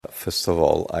first of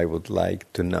all, I would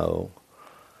like to know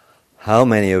how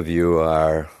many of you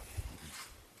are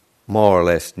more or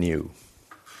less new,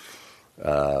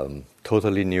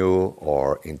 totally new,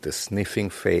 or in the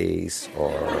sniffing phase,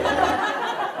 or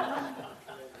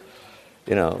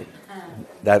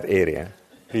that area.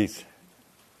 Please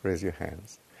raise your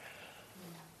hands.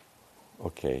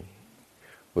 Okay.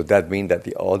 Would that mean that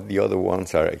all the other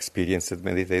ones are experienced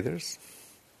meditators?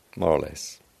 More or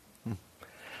less.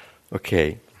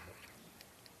 Okay.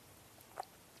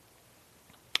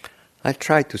 I'll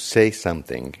try to say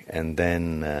something, and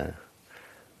then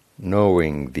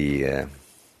knowing the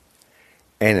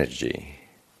energy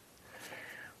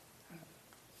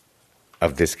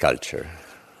of this culture.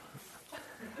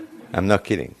 I'm not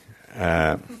kidding.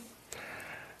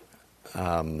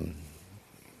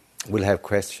 We'll have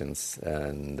questions,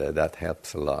 and that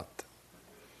helps a lot.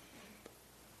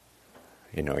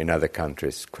 In other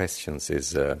countries, questions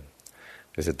is a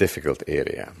difficult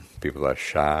area. People are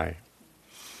shy,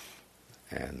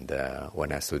 and one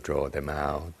has to draw them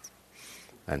out,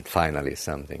 and finally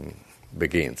something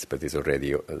begins, but it's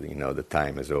already, the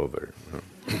time is over.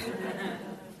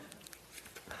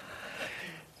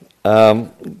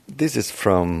 This is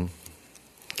from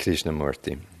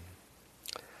Krishnamurti.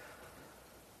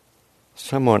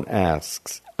 Someone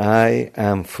asks, I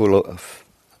am full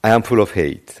of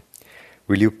hate.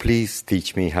 Will you please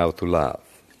teach me how to love?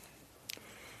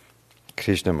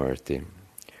 Krishnamurti.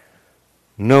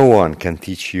 No one can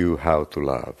teach you how to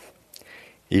love.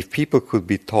 If people could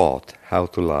be taught how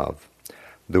to love,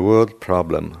 the world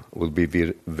problem would be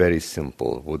very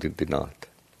simple, would it not?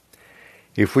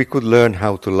 If we could learn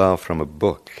how to love from a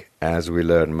book as we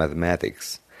learn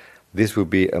mathematics, this would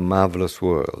be a marvelous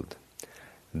world.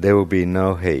 There will be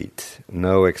no hate,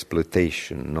 no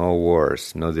exploitation, no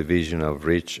wars, no division of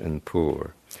rich and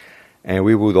poor, and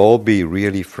we would all be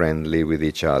really friendly with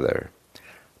each other.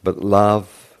 But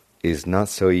love is not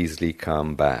so easily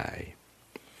come by.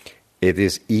 It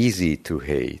is easy to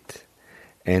hate,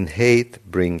 and hate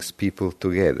brings people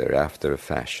together after a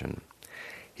fashion.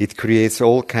 It creates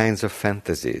all kinds of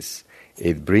fantasies.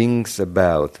 It brings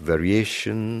about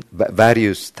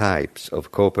various types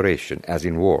of cooperation, as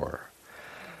in war.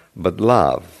 But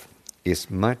love is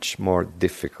much more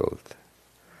difficult.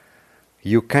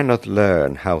 You cannot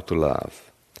learn how to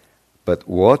love, but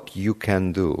what you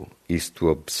can do is to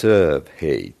observe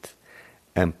hate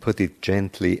and put it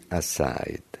gently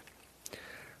aside.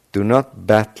 Do not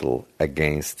battle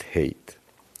against hate.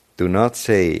 Do not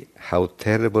say how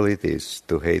terrible it is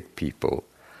to hate people,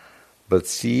 but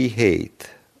see hate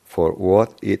for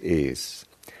what it is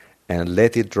and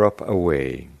let it drop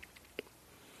away.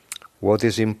 What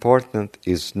is important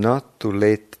is not to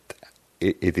let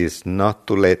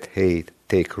hate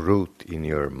take root in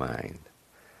your mind.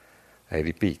 I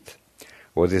repeat,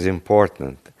 what is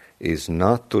important is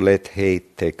not to let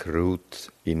hate take root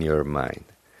in your mind.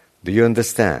 Do you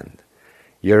understand?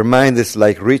 Your mind is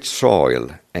like rich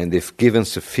soil, and if given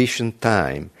sufficient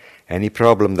time, any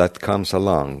problem that comes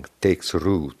along takes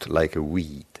root like a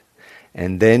weed,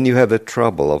 and then you have the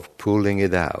trouble of pulling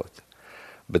it out.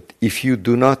 But if you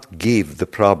do not give the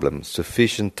problem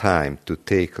sufficient time to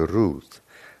take root,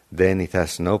 then it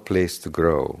has no place to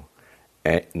grow,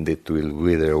 and it will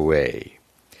wither away.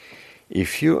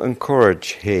 If you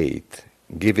encourage hate,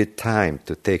 give it time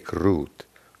to take root,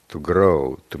 to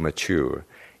grow, to mature,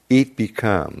 it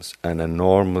becomes an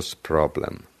enormous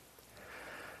problem.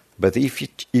 But if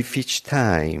each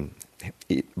time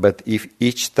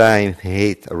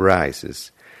hate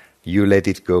arises, you let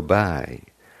it go by,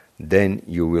 then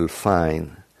you will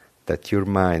find that your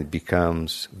mind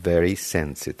becomes very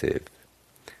sensitive.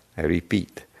 I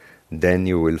repeat, then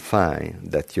you will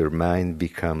find that your mind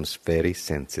becomes very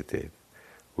sensitive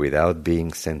without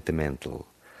being sentimental.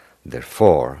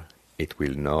 Therefore, it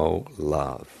will know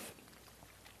love.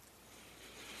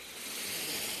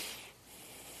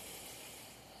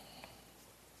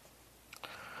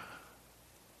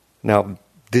 Now,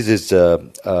 this is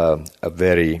a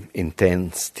very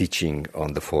intense teaching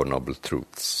on the Four Noble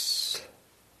Truths.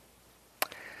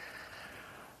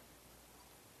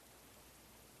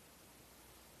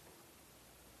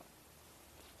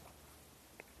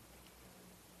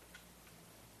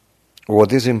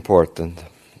 What is important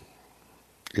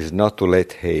is not to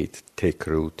let hate take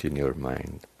root in your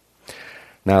mind.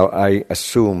 Now, I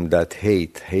assume that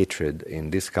hatred in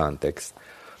this context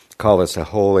covers a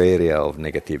whole area of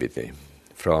negativity,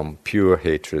 from pure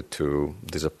hatred to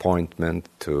disappointment,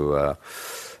 to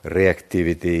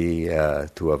reactivity,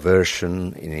 to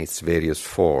aversion in its various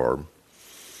form.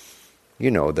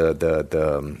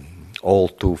 The all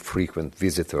too frequent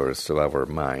visitors of our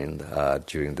mind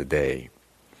during the day.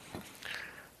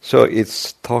 So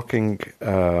it's talking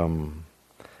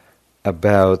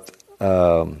about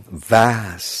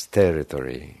vast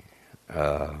territory.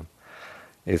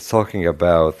 It's talking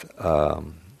about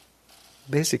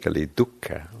basically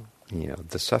dukkha,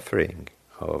 the suffering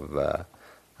of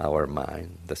our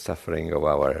mind, the suffering of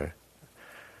our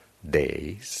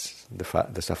days,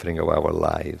 the suffering of our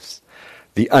lives,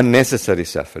 the unnecessary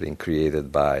suffering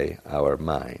created by our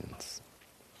minds.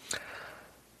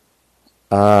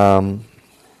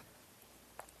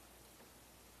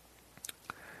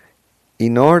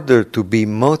 In order to be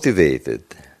motivated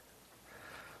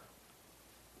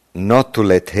not to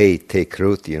let hate take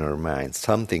root in our mind,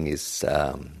 something is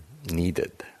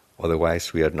needed.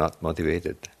 Otherwise, we are not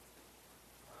motivated.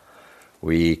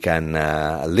 We can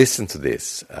listen to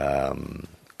this,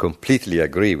 completely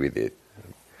agree with it,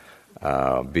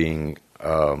 being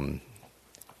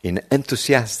in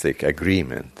enthusiastic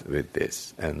agreement with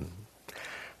this, and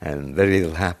very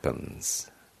little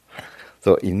happens.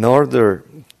 So in order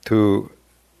to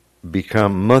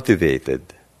become motivated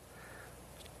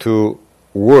to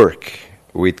work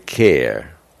with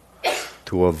care,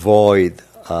 to avoid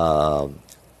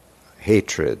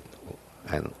hatred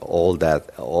and all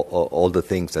the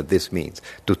things that this means,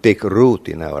 to take root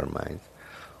in our minds,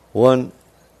 one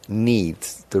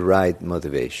needs the right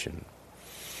motivation.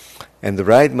 And the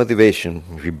right motivation,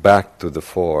 if we back to the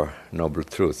Four Noble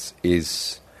Truths,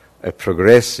 is a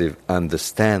progressive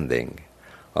understanding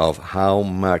of how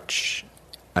much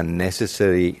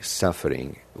unnecessary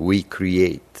suffering we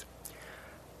create,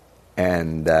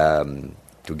 and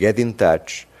to get in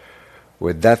touch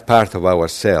with that part of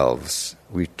ourselves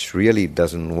which really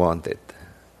doesn't want it,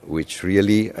 which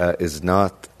really is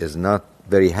not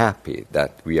very happy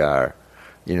that we are,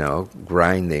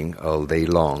 grinding all day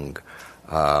long,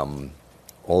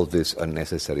 all this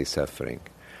unnecessary suffering.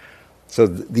 So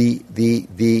the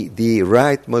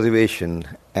right motivation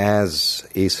has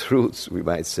its roots, we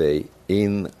might say,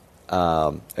 in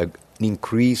an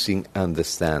increasing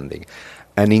understanding,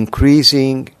 an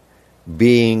increasing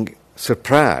being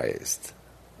surprised,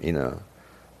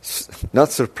 not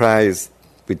surprised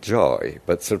with joy,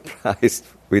 but surprised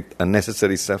with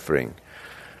unnecessary suffering.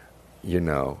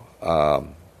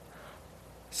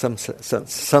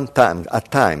 Sometimes,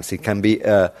 at times, it can be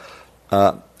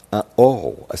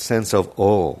awe, a sense of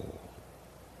awe.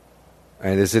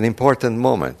 And it's an important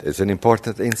moment, it's an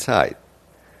important insight.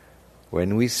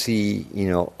 When we see,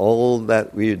 all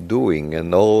that we're doing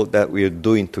and all that we're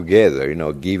doing together,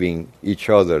 giving each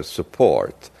other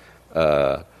support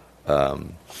to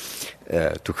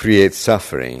create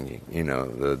suffering,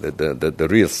 the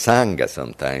real sangha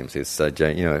sometimes is such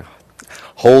a,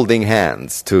 holding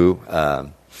hands to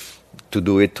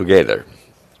do it together.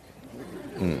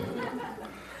 And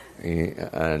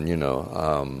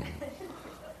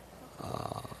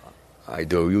I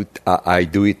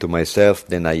do it to myself,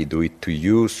 then I do it to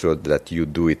you, so that you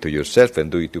do it to yourself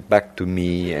and do it back to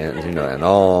me, and and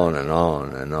on and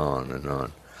on and on and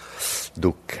on.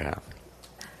 Dukkha,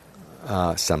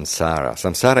 samsara.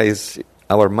 Samsara is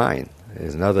our mind.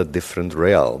 It's not a different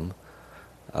realm.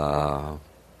 Samsara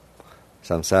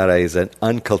is an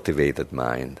uncultivated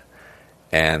mind.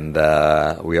 And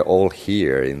we are all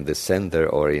here in the center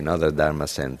or in other Dharma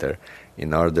center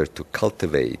in order to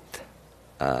cultivate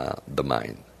the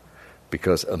mind.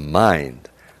 Because a mind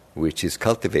which is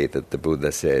cultivated, the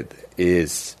Buddha said,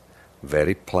 is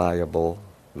very pliable,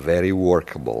 very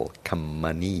workable,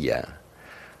 kamaniya.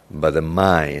 But a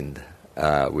mind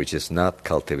which is not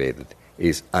cultivated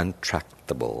is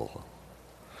untractable,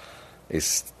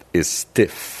 is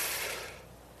stiff,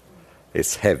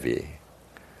 is heavy,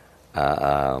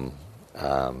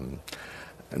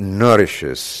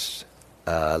 nourishes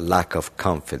lack of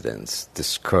confidence,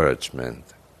 discouragement,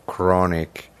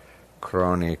 chronic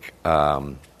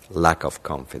lack of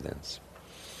confidence.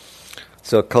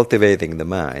 So cultivating the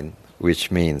mind, which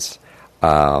means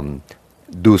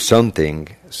do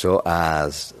something so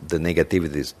as the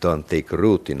negativities don't take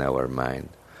root in our mind,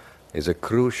 is a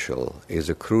crucial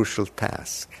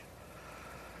task.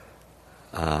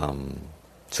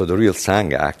 So the real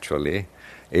Sangha actually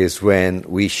is when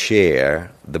we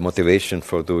share the motivation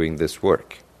for doing this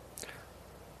work,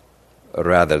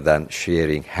 rather than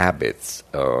sharing habits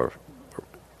or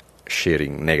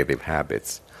sharing negative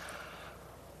habits.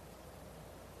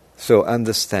 So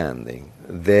understanding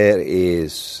there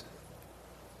is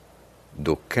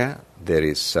dukkha, there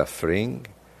is suffering,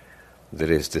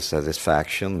 there is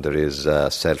dissatisfaction, there is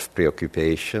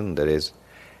self-preoccupation, there is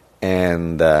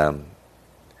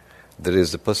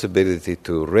the possibility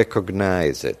to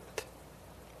recognize it.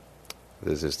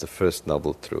 This is the first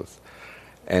noble truth.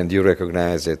 and you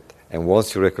recognize it, and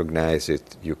once you recognize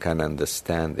it, you can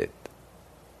understand it.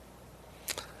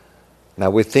 Now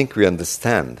we think we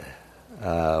understand,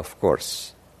 of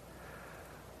course,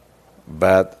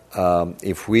 but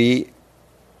if we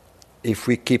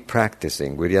keep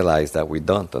practicing, we realize that we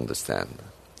don't understand,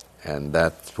 and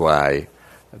that's why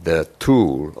the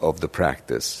tool of the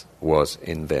practice was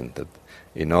invented,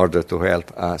 in order to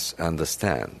help us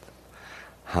understand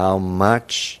how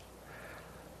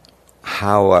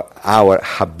our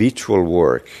habitual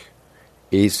work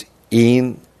is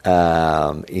in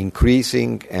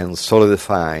increasing and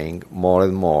solidifying more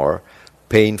and more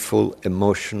painful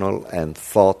emotional and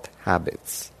thought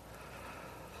habits.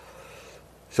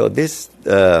 So this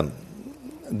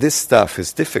stuff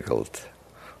is difficult,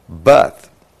 but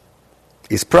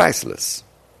it's priceless.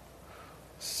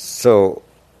 So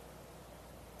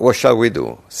what shall we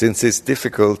do? Since it's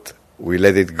difficult, we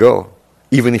let it go,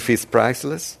 even if it's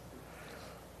priceless?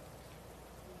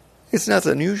 It's not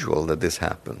unusual that this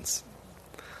happens.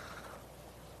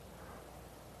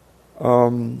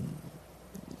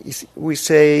 We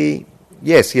say,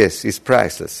 yes, it's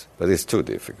priceless, but it's too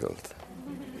difficult.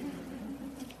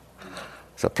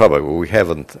 So probably we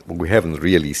haven't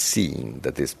really seen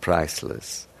that it's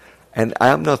priceless. And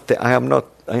I'm not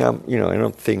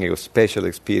thinking of special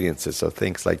experiences or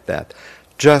things like that.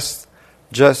 Just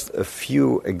a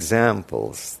few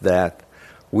examples that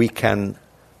we can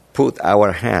put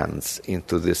our hands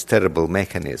into this terrible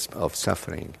mechanism of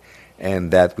suffering,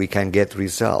 and that we can get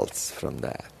results from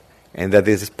that, and that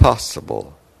it is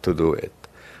possible to do it.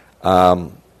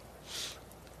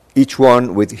 Each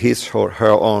one with his or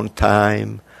her own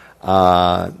time,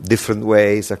 different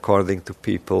ways according to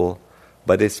people,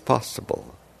 but it's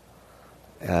possible.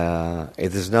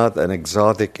 It is not an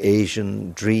exotic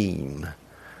Asian dream.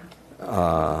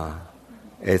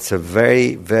 It's a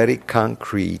very, very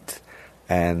concrete,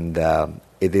 and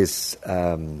it is,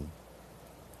 as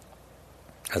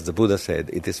the Buddha said,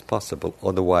 it is possible,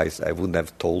 otherwise I wouldn't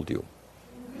have told you.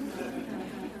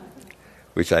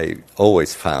 Which I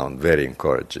always found very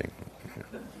encouraging.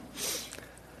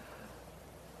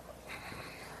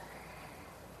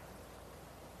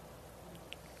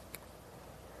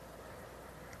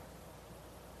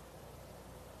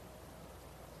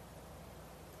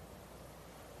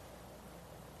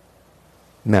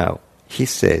 Now, he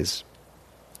says,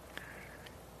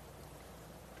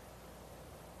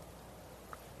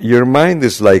 your mind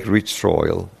is like rich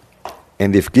soil,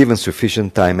 and if given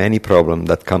sufficient time, any problem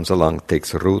that comes along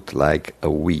takes root like a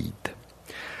weed.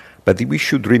 But we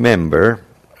should remember,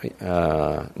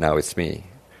 now it's me,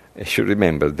 I should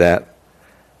remember that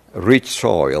rich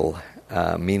soil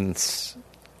means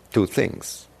two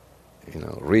things.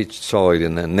 Rich soil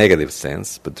in a negative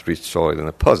sense, but rich soil in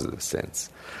a positive sense.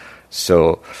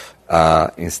 So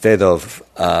instead of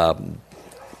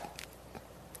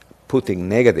putting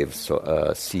negative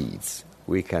seeds,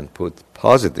 we can put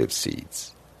positive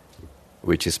seeds,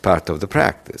 which is part of the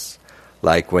practice.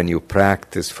 Like when you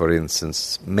practice, for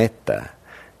instance, metta,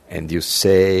 and you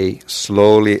say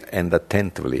slowly and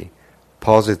attentively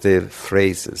positive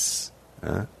phrases,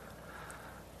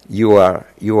 you are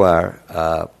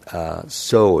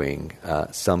sowing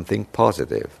something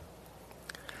positive.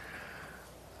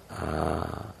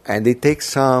 And it takes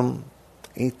some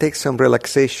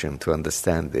relaxation to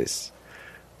understand this,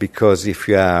 because if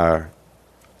you are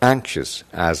anxious,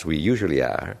 as we usually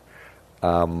are,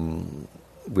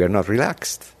 we are not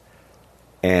relaxed,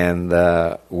 and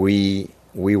we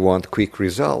want quick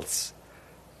results.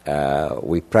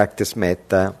 We practice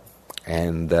metta,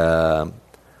 and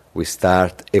we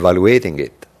start evaluating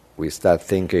it. We start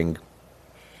thinking,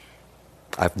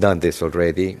 I've done this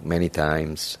already many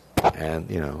times, and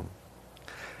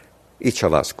each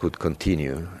of us could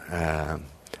continue.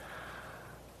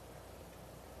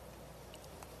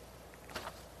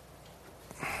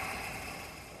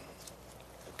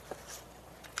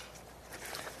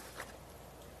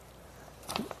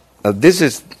 This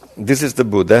is the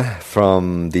Buddha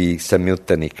from the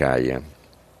Samyutta Nikaya.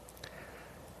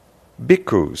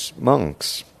 Bhikkhus,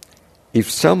 monks, if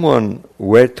someone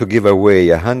were to give away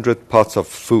 100 pots of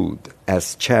food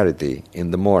as charity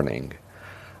in the morning,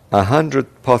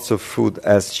 100 pots of food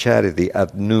as charity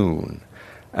at noon,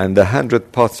 and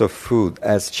 100 pots of food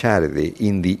as charity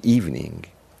in the evening,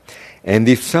 and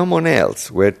if someone else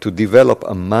were to develop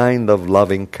a mind of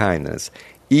loving kindness,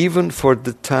 even for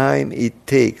the time it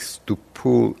takes to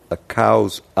pull a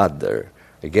cow's udder,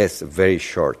 I guess a very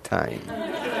short time,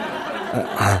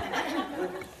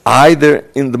 either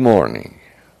in the morning,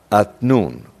 at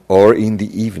noon, or in the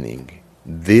evening,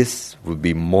 this would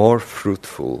be more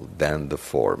fruitful than the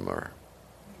former.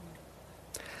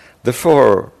 The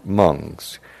four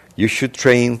monks, you should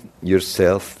train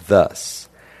yourself thus.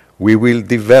 We will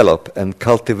develop and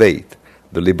cultivate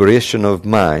the liberation of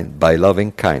mind by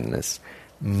loving kindness.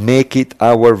 Make it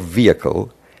our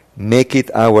vehicle, make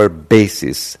it our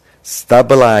basis,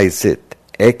 stabilize it,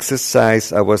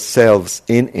 exercise ourselves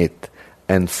in it,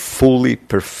 and fully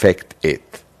perfect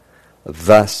it.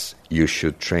 Thus you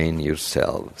should train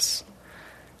yourselves.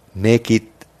 Make it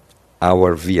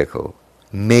our vehicle,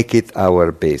 make it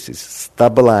our basis,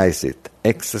 stabilize it,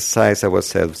 exercise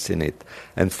ourselves in it,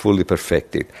 and fully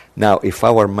perfect it. Now, if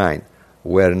our mind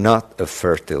were not a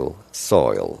fertile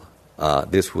soil,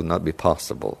 this would not be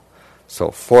possible.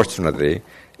 So, fortunately,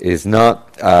 it is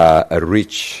not a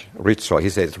rich soil. He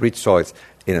says rich soil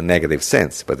in a negative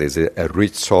sense, but it's a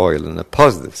rich soil in a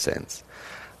positive sense.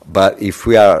 But if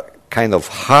we are kind of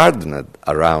hardened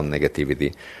around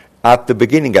negativity, at the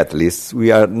beginning at least,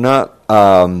 we are not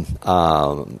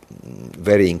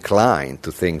very inclined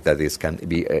to think that it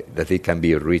can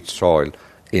be a rich soil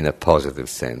in a positive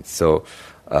sense. So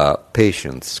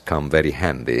patience come very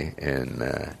handy in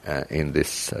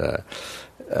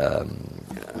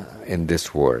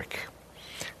this work.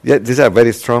 Yeah, these are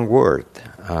very strong words.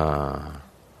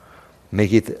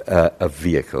 Make it a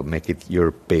vehicle. Make it your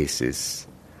basis.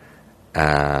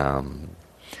 And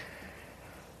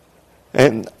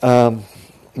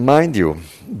mind you,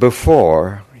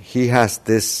 before he has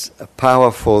this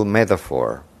powerful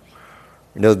metaphor.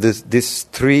 You know, these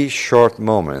three short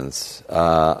moments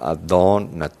at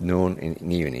dawn, at noon,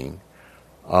 and evening,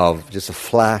 of just a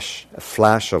flash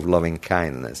of loving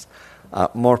kindness,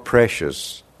 more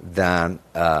precious than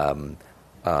an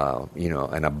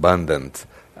abundant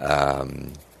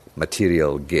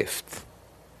material gift.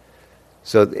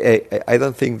 So I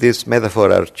don't think this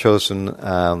metaphor are chosen,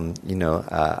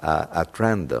 at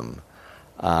random.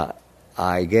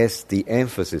 I guess the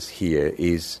emphasis here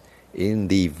is in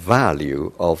the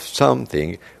value of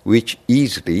something which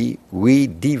easily we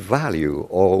devalue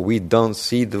or we don't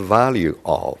see the value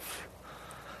of,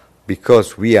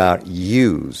 because we are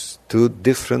used to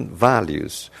different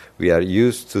values, we are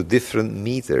used to different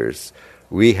meters,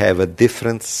 we have a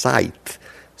different sight.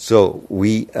 So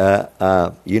we, it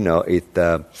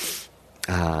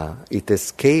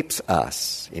escapes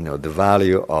us, the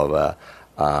value of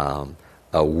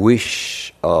a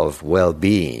wish of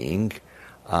well-being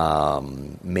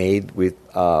made with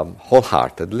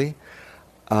wholeheartedly.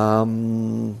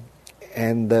 And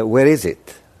where is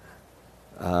it?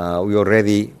 We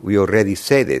already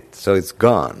said it, so it's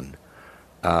gone.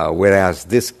 Whereas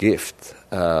this gift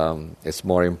is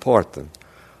more important.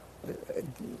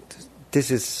 This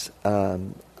is a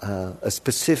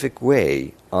specific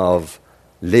way of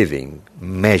living,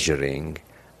 measuring,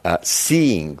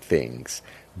 seeing things,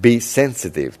 be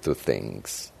sensitive to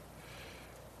things.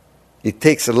 It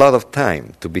takes a lot of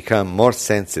time to become more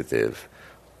sensitive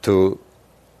to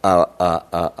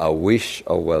a wish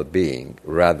of well-being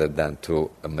rather than to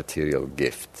a material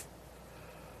gift.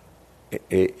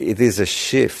 It is a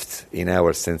shift in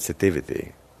our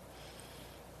sensitivity.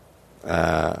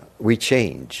 We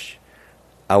change.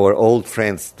 Our old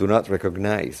friends do not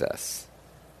recognize us.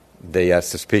 They are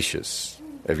suspicious,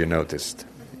 have you noticed?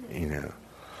 And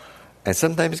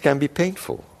sometimes it can be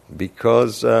painful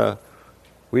because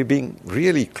we've been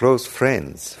really close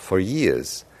friends for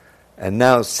years. And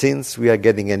now, since we are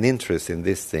getting an interest in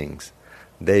these things,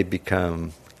 they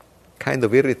become kind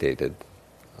of irritated.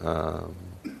 I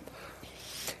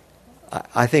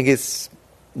think it's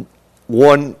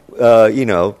one,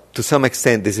 to some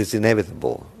extent, this is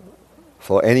inevitable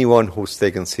for anyone who's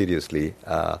taken seriously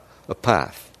a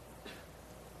path.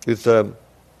 It's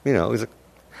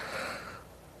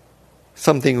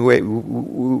something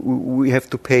we have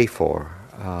to pay for.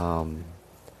 On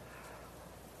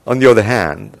the other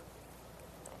hand,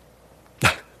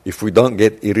 if we don't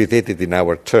get irritated in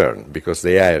our turn because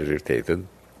they are irritated,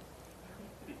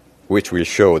 which will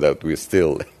show that we're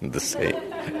still in the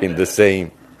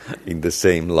same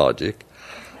logic,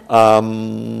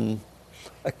 a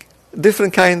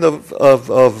different kind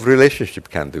of relationship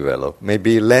can develop.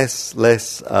 Maybe less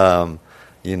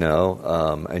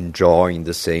enjoying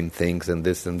the same things and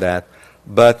this and that,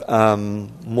 but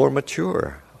more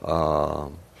mature.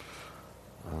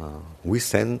 We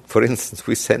send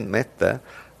metta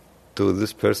to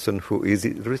this person who is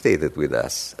irritated with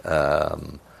us.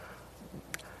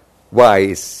 Why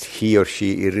is he or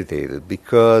she irritated?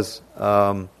 Because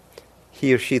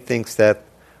he or she thinks that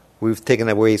we've taken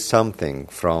away something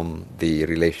from the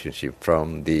relationship,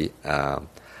 from the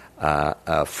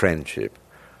friendship.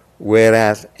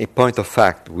 Whereas, in point of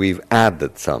fact, we've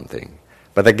added something.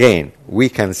 But again, we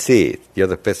can see it. The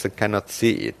other person cannot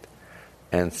see it.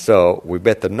 And so we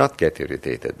better not get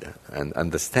irritated and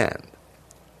understand.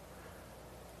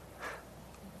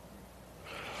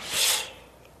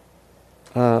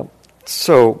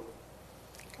 So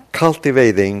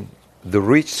cultivating the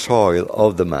rich soil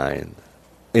of the mind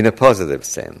in a positive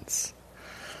sense.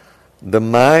 The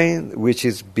mind which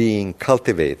is being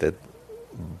cultivated,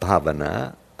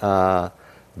 bhavana,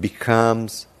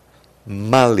 becomes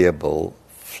malleable,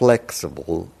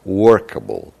 flexible,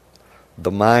 workable.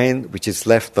 The mind which is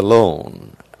left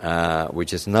alone,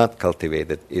 which is not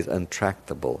cultivated, is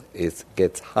intractable. It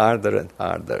gets harder and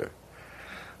harder.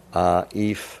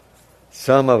 If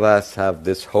some of us have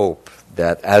this hope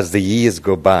that as the years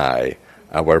go by,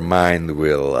 our mind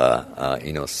will,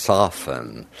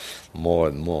 soften more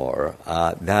and more.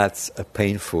 That's a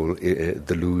painful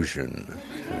delusion.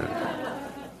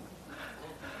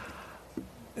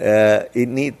 It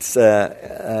needs.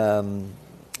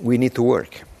 We need to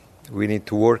work. We need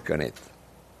to work on it.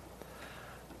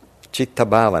 Chitta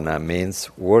bhavana means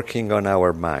working on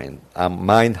our mind,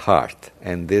 mind-heart,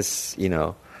 and this,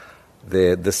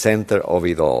 the center of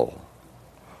it all.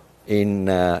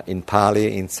 In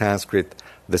Pali, in Sanskrit,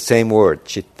 the same word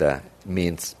chitta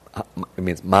means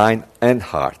mind and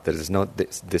heart. There is not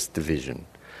this division.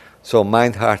 So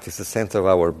mind-heart is the center of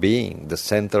our being, the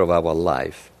center of our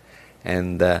life,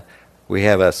 and we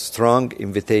have a strong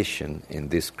invitation in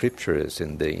the scriptures,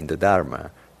 in the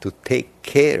Dharma, to take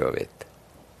care of it.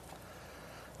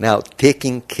 Now,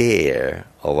 taking care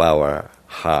of our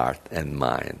heart and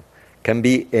mind can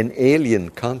be an alien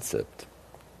concept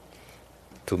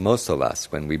to most of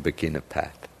us when we begin a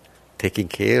path. Taking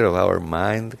care of our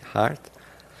mind, heart?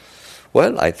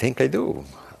 Well, I think I do.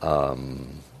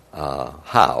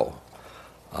 How?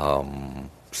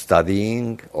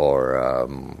 Studying or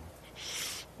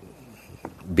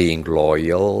being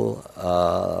loyal.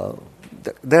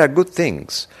 There are good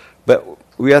things, but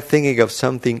we are thinking of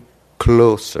something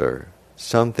closer,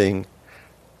 something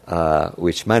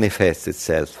which manifests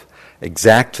itself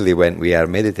exactly when we are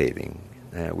meditating.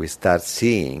 We start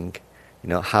seeing,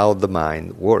 how the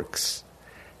mind works,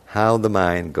 how the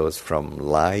mind goes from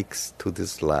likes to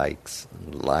dislikes,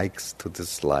 likes to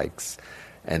dislikes,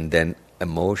 and then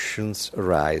emotions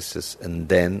arises, and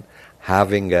then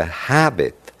having a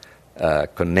habit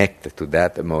connected to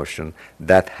that emotion,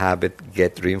 that habit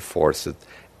gets reinforced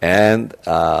and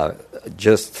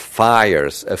just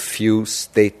fires a few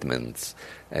statements,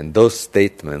 and those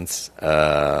statements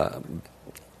are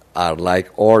like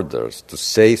orders to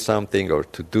say something or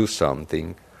to do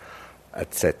something,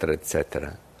 etc.,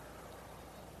 etc.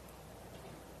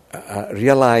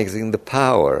 Realizing the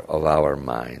power of our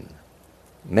mind,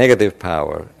 negative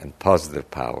power and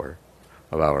positive power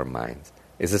of our minds,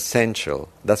 is essential.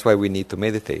 That's why we need to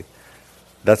meditate.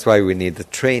 That's why we need the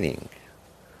training.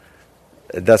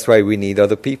 That's why we need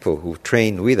other people who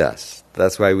train with us.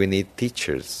 That's why we need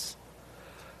teachers.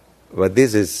 But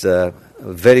this is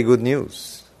very good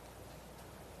news.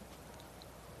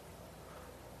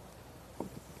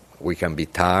 We can be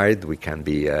tired, we can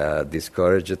be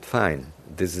discouraged, fine.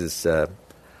 This is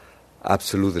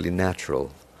absolutely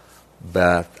natural.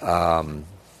 But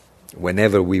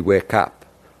whenever we wake up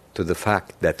to the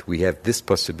fact that we have this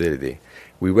possibility,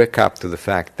 we wake up to the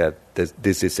fact that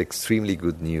this is extremely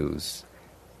good news,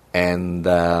 and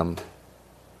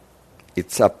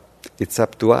it's up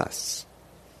to us,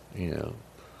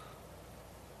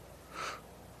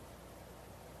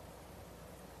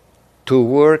 to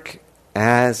work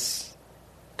as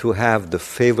to have the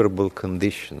favorable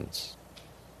conditions.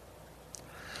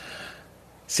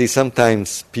 See,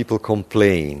 sometimes people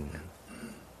complain.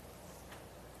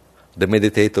 The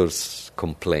meditators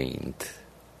complained.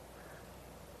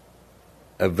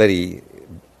 Very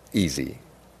easy.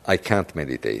 I can't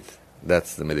meditate.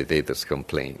 That's the meditators'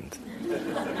 complaint.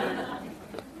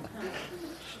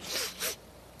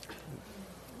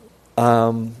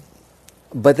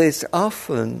 But there's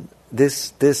often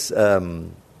this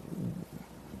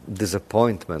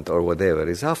disappointment or whatever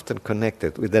is often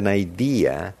connected with an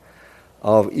idea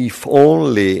of, if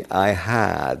only I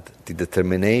had the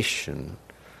determination,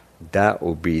 that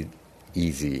would be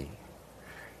easy.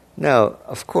 Now,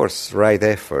 of course, right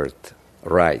effort,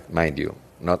 mind you,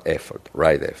 not effort,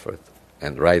 right effort.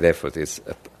 And right effort is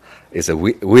a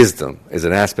wisdom, is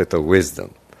an aspect of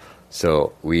wisdom.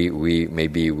 So we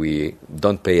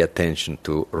don't pay attention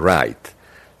to right,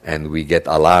 and we get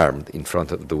alarmed in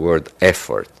front of the word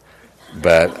effort.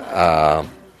 But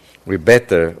we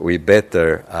better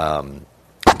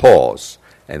pause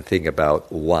and think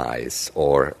about wise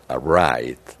or a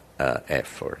right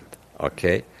effort.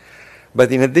 Okay,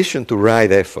 But in addition to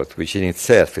right effort, which in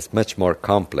itself is much more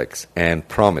complex and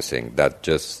promising than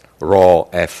just raw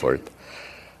effort,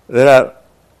 there are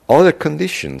other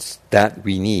conditions that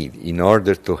we need in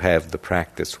order to have the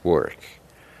practice work,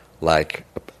 like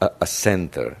a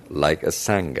center, like a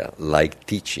sangha, like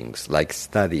teachings, like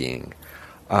studying,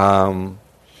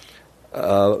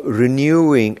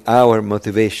 renewing our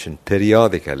motivation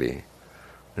periodically.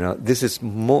 This is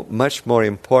much more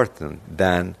important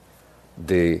than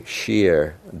the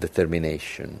sheer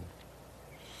determination.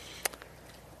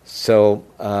 So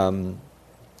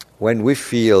when we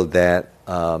feel that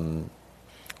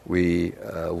we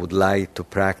would like to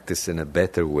practice in a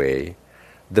better way,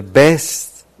 by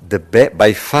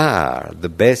far the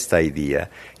best idea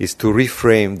is to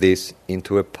reframe this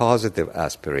into a positive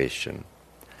aspiration.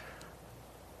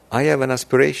 I have an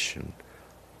aspiration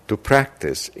to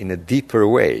practice in a deeper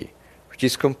way, which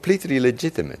is completely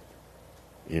legitimate.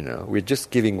 We're just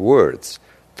giving words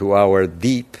to our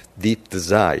deep, deep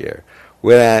desire.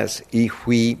 Whereas if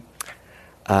we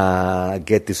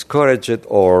get discouraged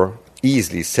or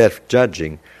easily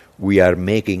self-judging, we are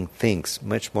making things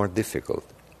much more difficult.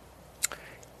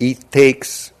 It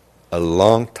takes a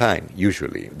long time,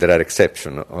 usually. There are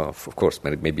exceptions, of course,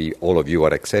 maybe all of you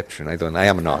are exceptions. I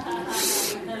am not.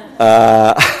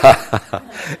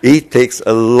 It takes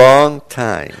a long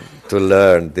time to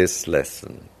learn this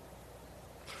lesson.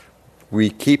 We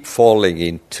keep falling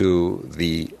into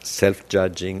the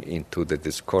self-judging, into the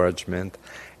discouragement,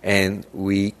 and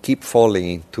we keep falling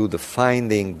into the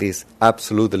finding this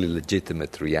absolutely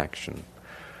legitimate reaction.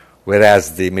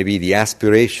 Whereas maybe the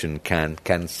aspiration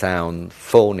can sound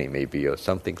phony, maybe, or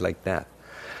something like that.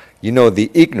 The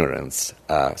ignorance,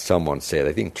 someone said,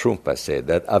 I think Trungpa said,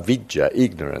 that avidya,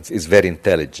 ignorance, is very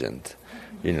intelligent,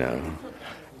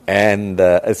 and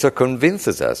so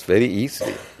convinces us very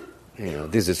easily.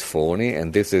 This is phony,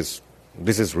 and this is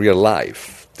real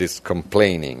life. This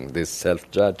complaining, this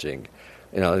self-judging,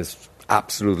 is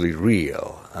absolutely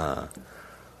real.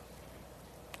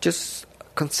 Just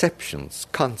conceptions,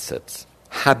 concepts,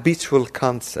 habitual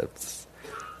concepts,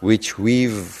 which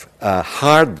we've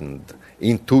hardened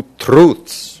into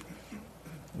truths.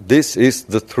 This is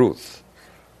the truth.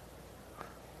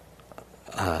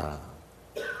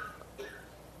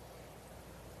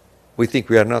 We think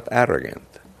we are not arrogant.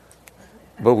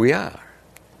 But we are.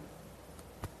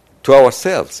 To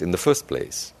ourselves in the first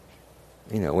place.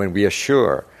 When we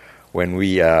assure, when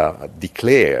we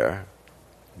declare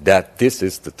that this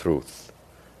is the truth,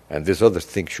 and this other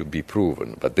thing should be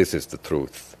proven, but this is the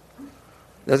truth.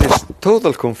 That is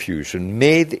total confusion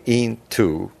made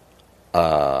into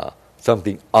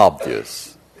something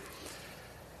obvious.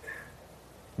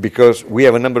 Because we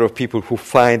have a number of people who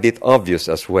find it obvious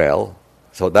as well,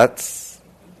 so that's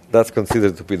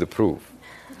considered to be the proof.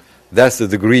 That's the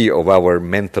degree of our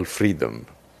mental freedom.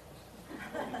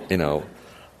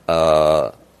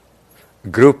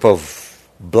 Group of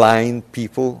blind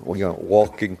people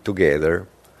walking together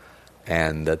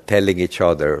and telling each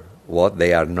other what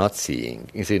they are not seeing.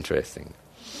 It's interesting.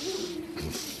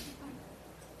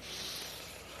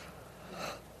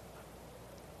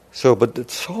 So, but the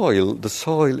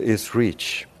soil is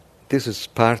rich. This is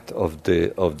part of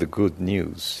the good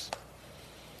news.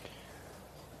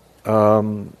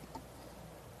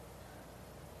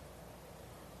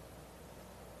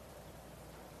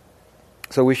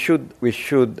 So we should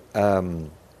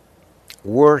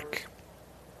work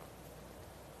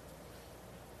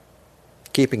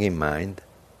keeping in mind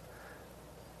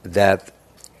that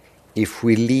if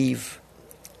we leave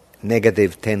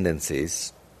negative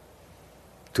tendencies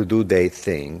to do their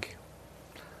thing,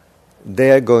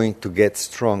 they are going to get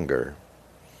stronger.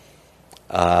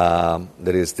 There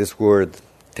is this word,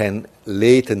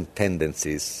 latent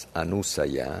tendencies,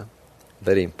 anusaya,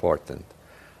 very important,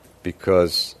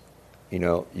 because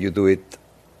you do it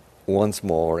once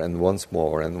more and once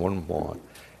more and one more.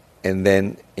 And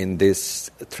then in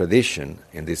this tradition,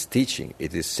 in this teaching,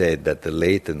 it is said that the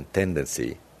latent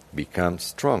tendency becomes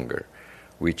stronger,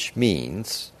 which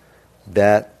means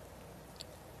that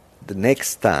the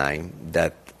next time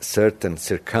that certain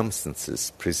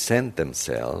circumstances present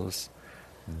themselves,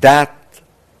 that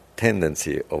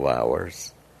tendency of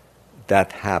ours,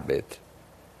 that habit,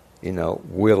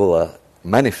 will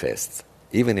manifest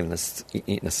even in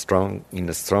a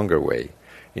stronger way.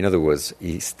 In other words,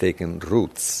 he's taken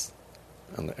roots,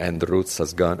 and the roots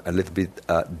has gone a little bit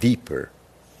deeper.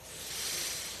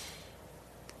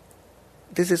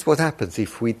 This is what happens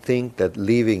if we think that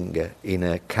living in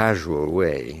a casual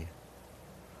way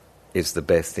is the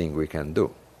best thing we can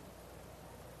do.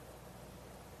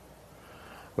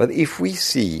 But if we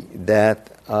see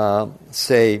that,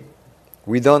 say,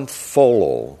 we don't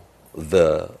follow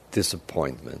the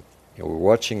disappointment. We're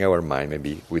watching our mind,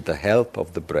 maybe with the help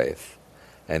of the breath,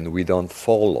 and we don't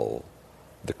follow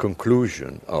the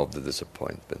conclusion of the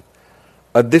disappointment.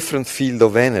 A different field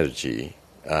of energy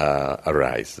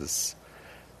arises.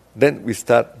 Then we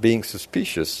start being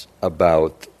suspicious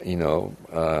about,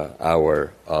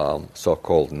 our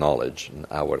so-called knowledge and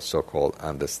our so-called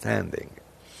understanding.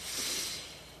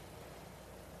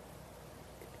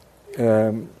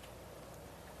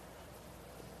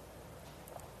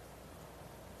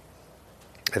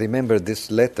 I remember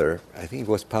this letter, I think it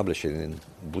was published in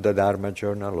Buddha Dharma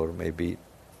Journal, or maybe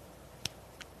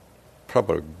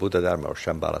probably Buddha Dharma or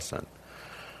Shambhala-san.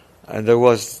 And there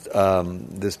was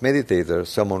this meditator,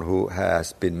 someone who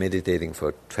has been meditating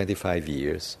for 25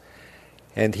 years,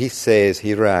 and he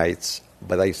writes,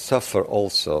 but I suffer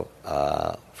also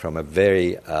from a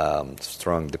very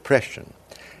strong depression.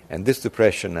 And this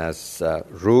depression has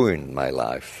ruined my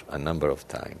life a number of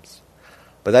times.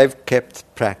 But I've kept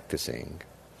practicing.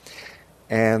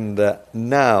 And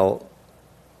now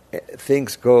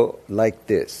things go like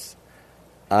this.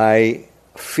 I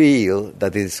feel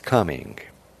that it is coming.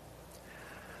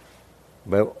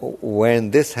 But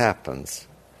when this happens,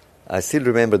 I still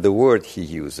remember the word he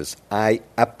uses. I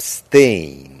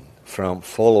abstain from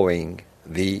following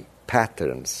the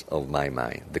patterns of my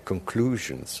mind, the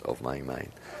conclusions of my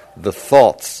mind, the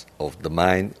thoughts of the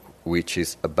mind which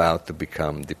is about to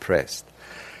become depressed.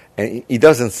 And he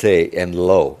doesn't say, and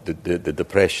lo, the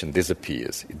depression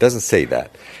disappears. It doesn't say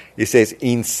that. He says,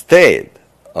 instead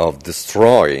of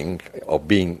destroying or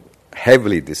being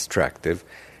heavily destructive,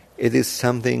 it is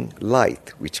something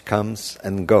light which comes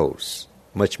and goes,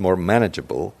 much more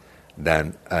manageable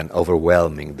than an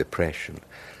overwhelming depression.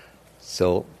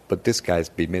 So, but this guy's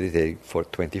been meditating for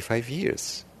 25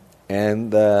 years.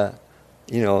 And,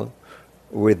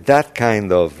 with that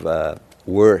kind of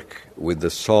work with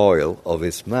the soil of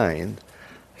his mind,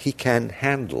 he can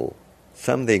handle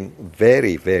something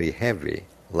very, very heavy,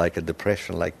 like a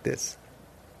depression like this.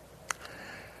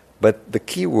 But the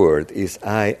key word is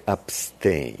I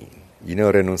abstain.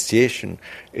 Renunciation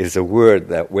is a word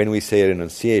that when we say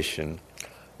renunciation,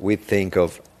 we think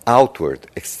of outward,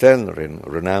 external,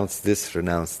 renounce this,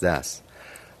 renounce that.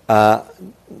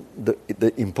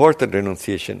 The important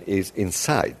renunciation is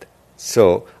inside.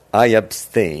 So I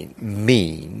abstain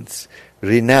means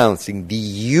renouncing the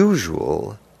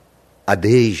usual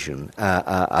adherence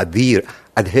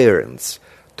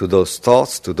to those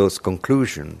thoughts, to those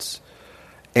conclusions.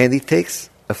 And it takes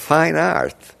a fine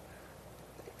art.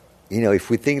 If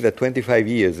we think that 25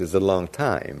 years is a long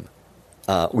time,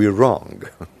 we're wrong.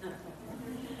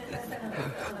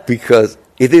 Because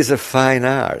it is a fine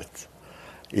art.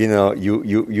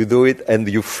 You do it and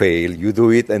you fail. You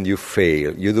do it and you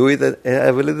fail. You do it and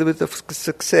have a little bit of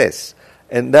success.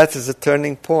 And that is a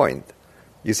turning point.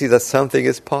 You see that something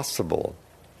is possible.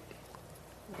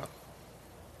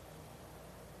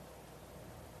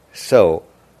 So,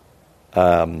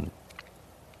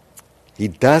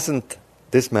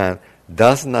 this man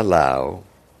doesn't allow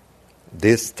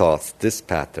these thoughts, this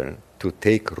pattern, to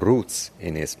take roots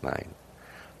in his mind.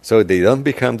 So they don't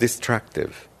become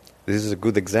destructive. This is a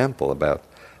good example about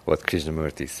what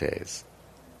Krishnamurti says.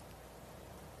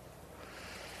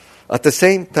 At the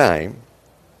same time,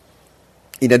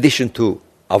 in addition to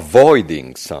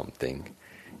avoiding something,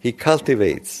 he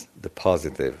cultivates the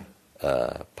positive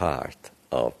part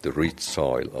of the rich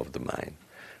soil of the mind.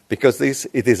 Because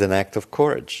it is an act of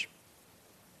courage.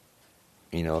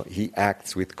 He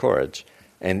acts with courage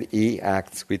and he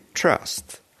acts with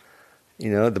trust.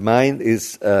 The mind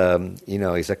is,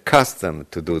 is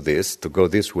accustomed to do this, to go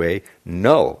this way.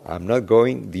 No, I'm not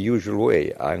going the usual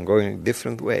way. I'm going a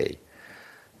different way.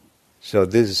 So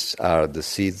these are the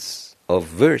seeds of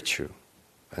virtue,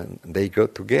 and they go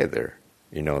together.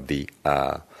 The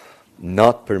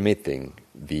not permitting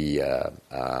the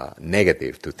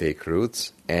negative to take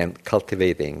roots and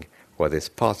cultivating what is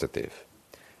positive.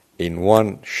 In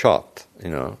one shot,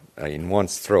 in one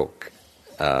stroke.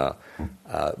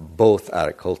 Both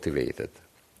are cultivated.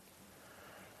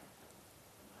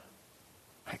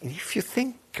 If you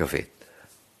think of it,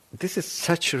 this is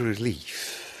such a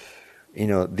relief.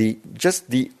 The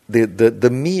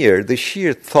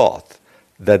sheer thought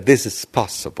that this is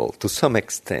possible to some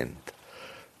extent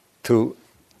to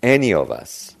any of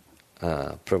us,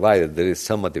 provided there is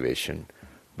some motivation.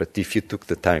 But if you took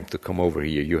the time to come over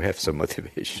here, you have some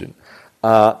motivation.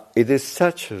 It is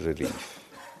such a relief.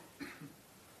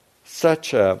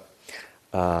 Such a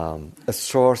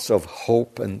source of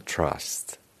hope and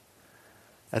trust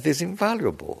that is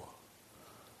invaluable.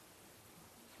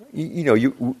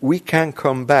 We can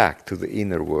come back to the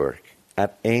inner work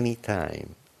at any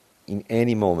time, in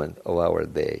any moment of our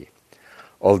day.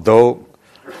 Although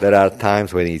there are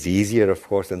times when it's easier, of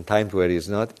course, and times where it's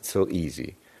not so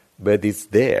easy. But it's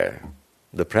there.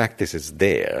 The practice is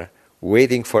there,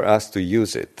 waiting for us to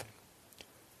use it,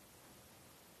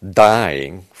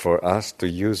 dying for us to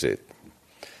use it.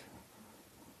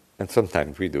 And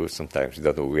sometimes we do, sometimes we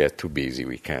don't. We are too busy,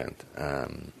 we can't.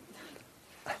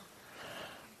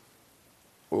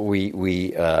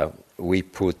 We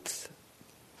put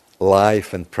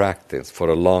life and practice for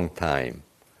a long time,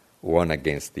 one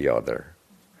against the other.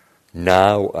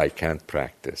 Now I can't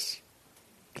practice.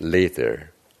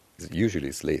 Later, usually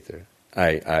it's later,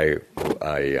 I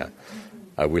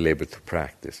will able to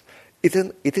practice.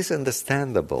 It is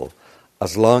understandable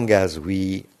as long as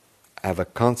we have a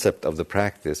concept of the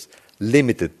practice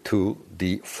limited to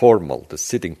the formal, the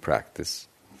sitting practice.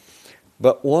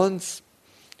 But once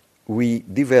we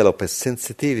develop a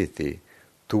sensitivity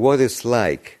to what it's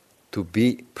like to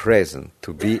be present,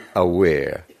 to be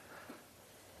aware,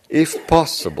 if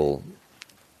possible,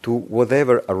 to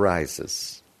whatever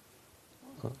arises.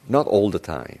 Not all the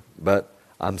time, but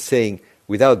I'm saying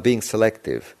without being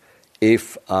selective,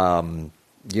 if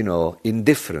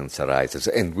indifference arises,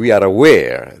 and we are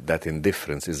aware that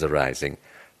indifference is arising,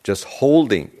 just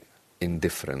holding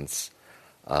indifference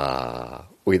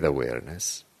with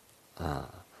awareness.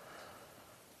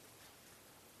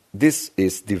 This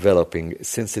is developing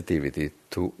sensitivity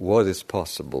to what is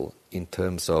possible in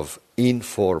terms of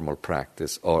informal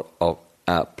practice or of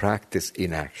practice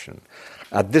in action.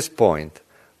 At this point,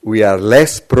 we are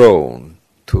less prone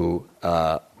to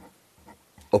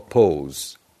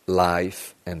oppose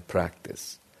life and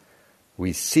practice.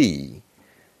 We see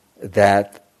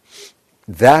that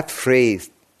phrase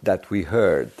that we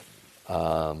heard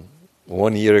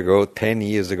 1 year ago, 10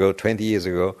 years ago, 20 years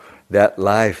ago, that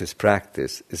life is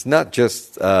practice, is not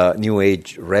just New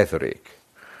Age rhetoric.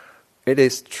 It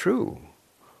is true,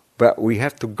 but we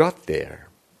have to get there.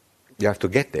 You have to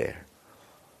get there.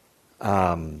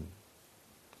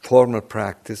 Formal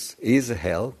practice is a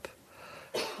help,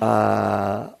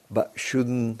 but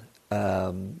shouldn't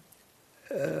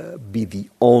be the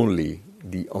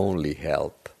only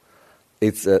help.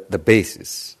 It's the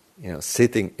basis.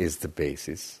 Sitting is the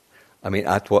basis. I mean,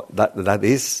 that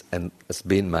is and has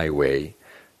been my way,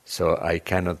 so I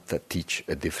cannot teach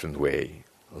a different way.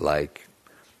 Like,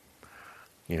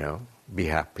 be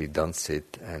happy, don't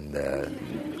sit, and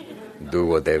do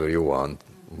whatever you want,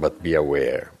 but be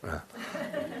aware.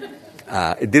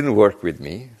 It didn't work with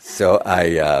me, so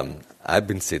I've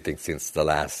been sitting since the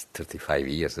last 35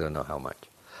 years. I don't know how much,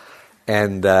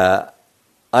 and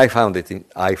I found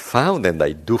and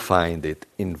I do find it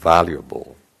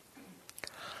invaluable.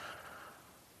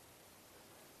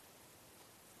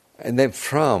 And then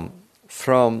from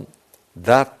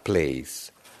that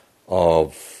place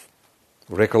of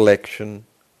recollection,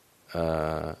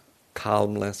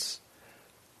 calmness,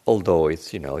 although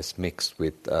it's mixed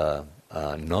with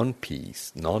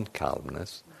non-peace,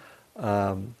 non-calmness,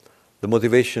 the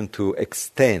motivation to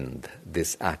extend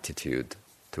this attitude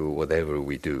to whatever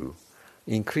we do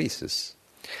increases.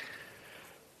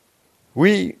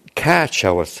 We catch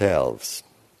ourselves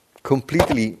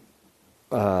completely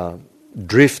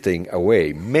drifting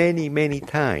away many, many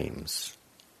times.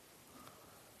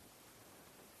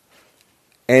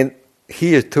 And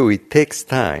here too, it takes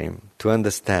time to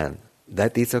understand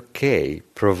that it's okay,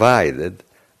 provided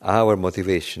our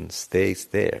motivation stays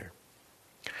there.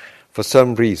 For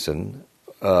some reason,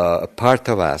 a part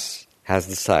of us has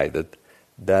decided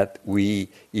that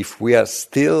if we are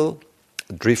still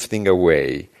drifting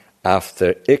away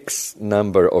after X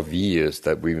number of years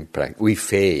that we've been practicing, we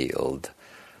failed.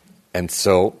 And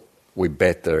so we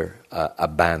better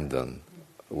abandon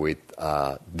with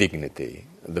dignity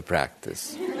the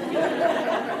practice.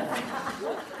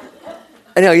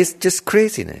 It's just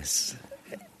craziness.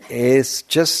 It's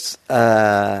just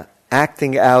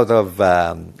acting out of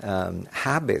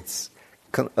habits,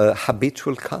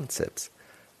 habitual concepts.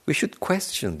 We should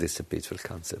question this habitual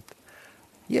concept.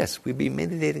 Yes, we've been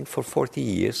meditating for 40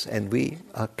 years and we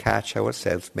catch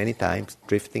ourselves many times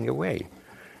drifting away.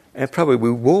 And probably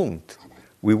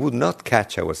we would not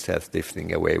catch ourselves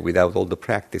drifting away without all the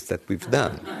practice that we've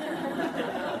done.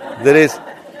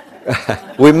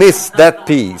 We miss that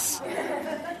piece.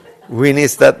 We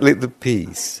miss that little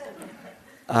piece.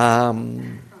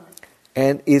 And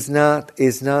it's not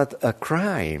a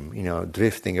crime,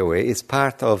 drifting away. It's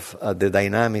part of the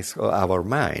dynamics of our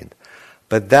mind.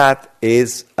 But that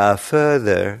is a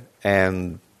further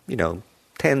and,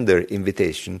 tender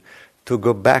invitation to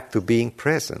go back to being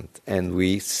present, and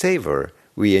we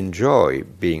enjoy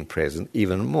being present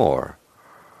even more.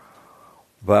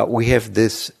 But we have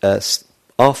this,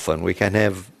 often we can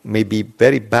have maybe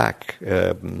very back,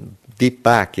 deep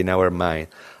back in our mind,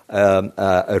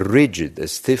 a rigid, a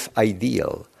stiff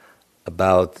ideal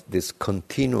about this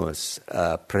continuous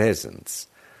presence.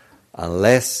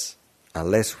 Unless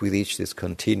we reach this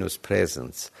continuous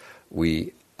presence,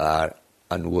 we are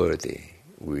unworthy.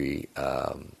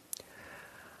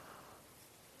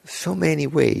 So many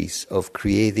ways of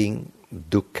creating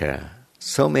dukkha,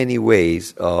 so many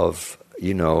ways of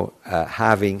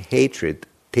having hatred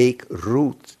take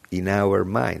root in our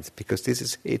minds, because this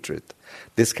is hatred,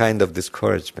 this kind of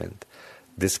discouragement,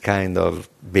 this kind of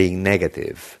being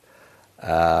negative,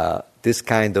 this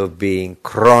kind of being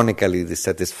chronically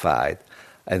dissatisfied,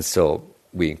 and so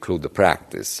we include the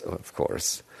practice, of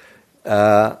course,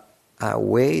 are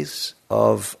ways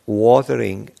of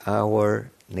watering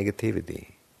our negativity.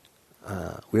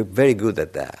 We're very good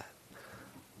at that.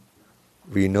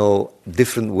 We know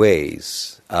different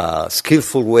ways,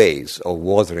 skillful ways of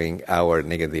watering our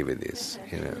negativities,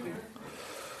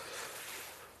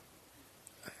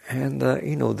 And,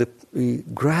 the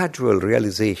gradual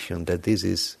realization that this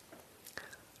is,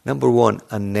 number one,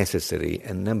 unnecessary,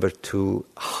 and number two,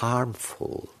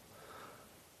 harmful,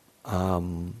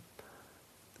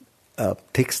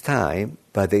 takes time,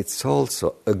 but it's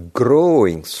also a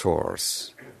growing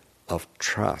source of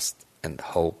trust and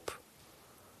hope,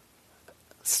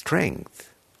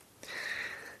 strength.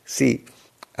 See,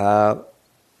 the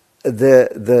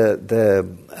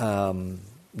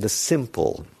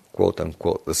simple, quote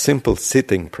unquote, the simple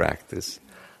sitting practice,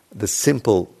 the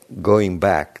simple going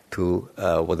back to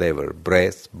whatever,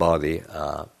 breath, body,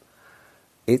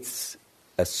 it's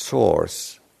a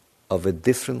source of a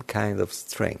different kind of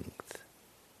strength.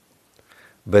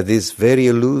 But it's very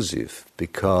elusive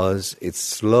because it's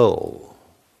slow,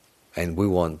 and we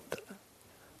want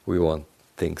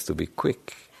things to be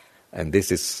quick, and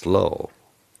this is slow.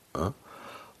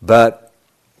 But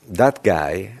that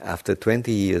guy, after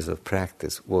 20 years of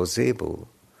practice, was able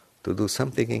to do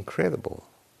something incredible.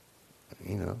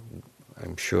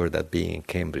 I'm sure that being in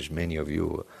Cambridge, many of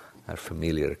you are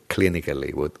familiar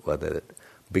clinically with what a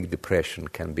big depression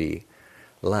can be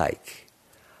like.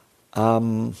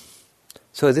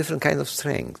 So a different kind of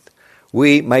strength.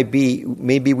 Maybe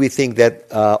we think that,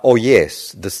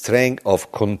 the strength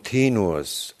of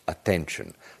continuous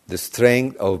attention, the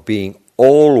strength of being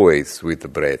always with the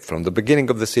breath, from the beginning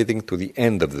of the sitting to the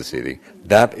end of the sitting,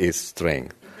 that is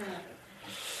strength.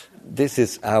 This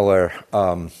is our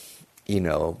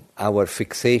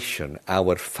fixation,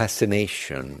 our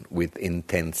fascination with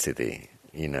intensity,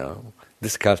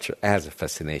 This culture has a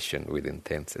fascination with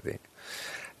intensity.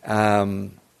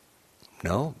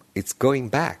 No, it's going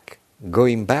back.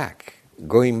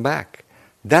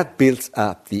 That builds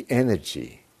up the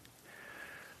energy.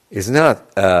 It's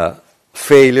not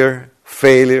failure.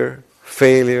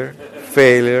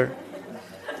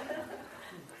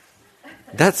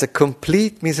 That's a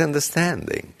complete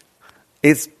misunderstanding.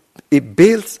 It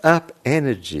builds up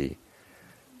energy,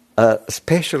 a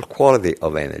special quality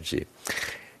of energy.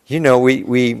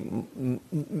 We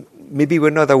maybe we're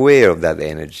not aware of that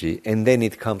energy, and then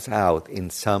it comes out in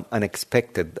some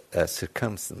unexpected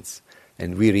circumstance,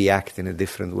 and we react in a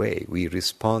different way. We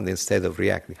respond instead of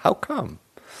reacting. How come?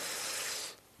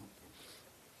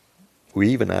 We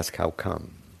even ask how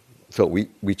come. So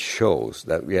which shows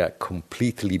that we are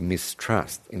completely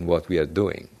mistrust in what we are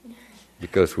doing,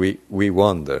 because we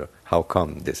wonder how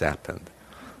come this happened.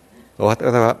 What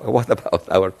about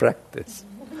our practice?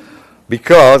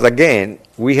 Because, again,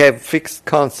 we have fixed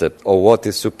concept of what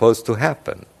is supposed to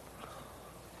happen.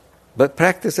 But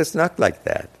practice is not like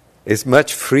that. It's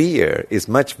much freer, it's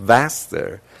much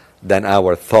vaster than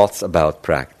our thoughts about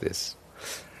practice.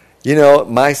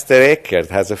 Meister Eckhart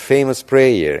has a famous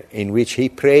prayer in which he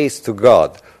prays to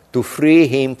God to free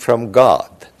him from God.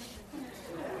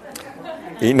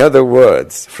 In other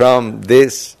words, from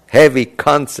this heavy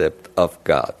concept of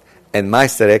God. And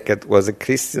Meister Eckhart was a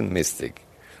Christian mystic,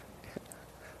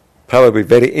 probably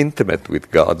very intimate with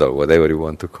God, or whatever you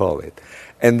want to call it.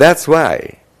 And that's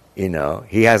why,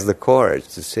 he has the courage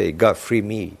to say, God, free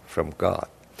me from God.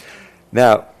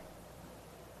 Now,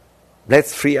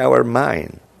 let's free our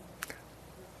mind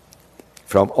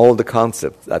from all the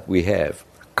concepts that we have,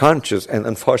 conscious and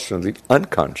unfortunately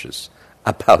unconscious,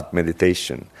 about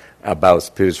meditation, about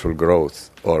spiritual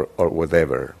growth, or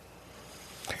whatever.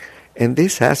 And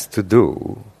this has to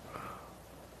do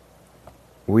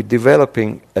with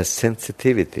developing a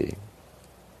sensitivity,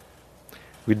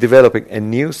 with developing a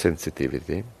new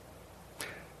sensitivity,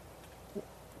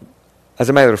 As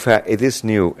a matter of fact, it is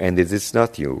new, and it is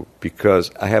not new,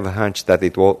 because I have a hunch that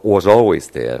it was always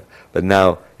there, but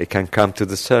now it can come to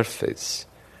the surface.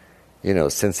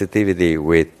 Sensitivity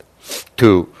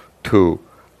to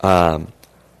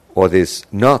what is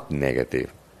not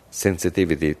negative,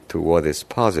 sensitivity to what is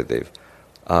positive,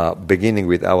 beginning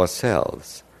with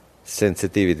ourselves,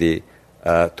 sensitivity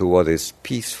to what is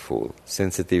peaceful,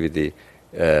 sensitivity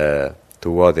to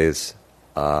what is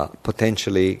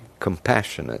potentially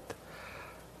compassionate,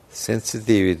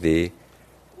 sensitivity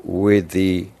with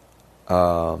the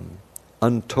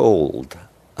untold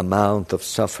amount of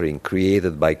suffering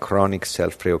created by chronic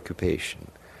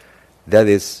self-preoccupation. That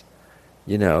is,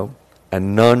 a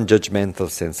non-judgmental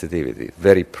sensitivity,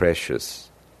 very precious.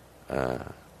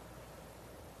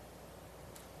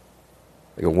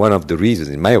 One of the reasons,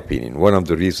 in my opinion,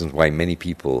 why many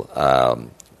people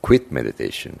quit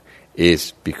meditation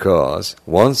is because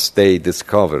once they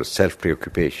discover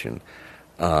self-preoccupation,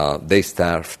 they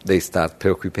start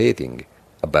preoccupating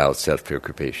about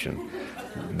self-preoccupation.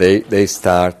 They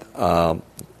start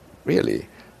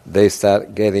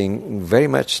getting very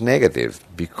much negative,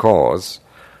 because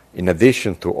in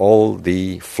addition to all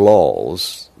the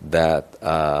flaws that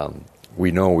we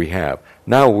know we have,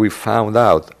 now we found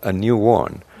out a new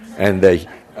one, and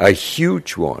a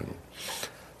huge one.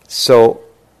 So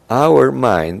our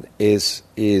mind is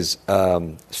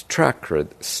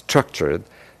structured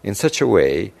in such a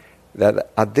way that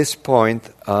at this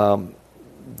point,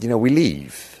 we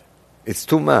leave. It's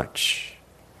too much,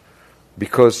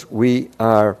 because we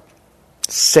are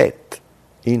set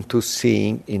into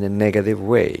seeing in a negative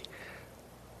way.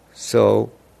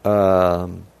 So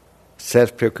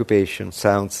self-preoccupation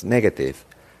sounds negative,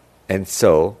 and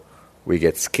so we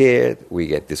get scared, we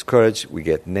get discouraged, we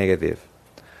get negative.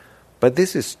 But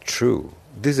this is true.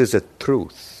 This is a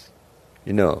truth.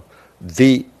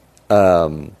 The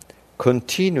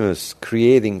continuous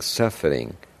creating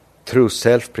suffering through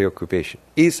self-preoccupation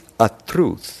is a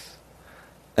truth,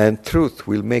 and truth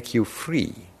will make you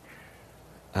free.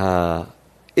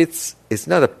 It's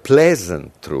not a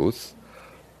pleasant truth,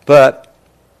 but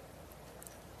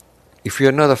if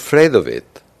you're not afraid of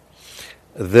it,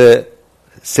 the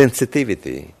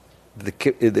sensitivity,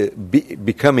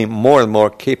 becoming more and more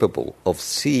capable of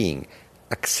seeing,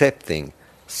 accepting,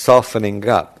 softening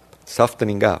up,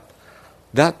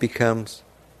 that becomes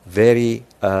very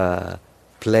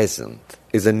pleasant,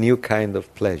 is a new kind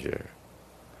of pleasure.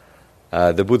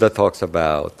 The Buddha talks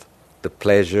about the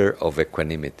pleasure of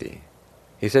equanimity.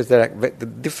 He says there are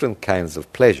different kinds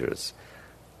of pleasures.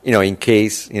 In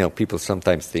case, people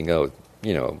sometimes think,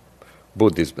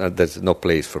 Buddhism, there's no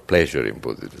place for pleasure in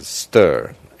Buddhism. It's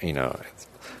stern, it's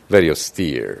very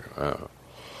austere.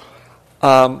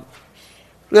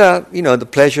 The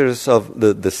pleasures of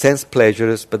the sense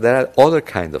pleasures, but there are other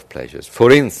kinds of pleasures.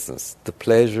 For instance, the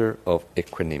pleasure of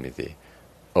equanimity,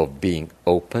 of being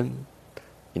open,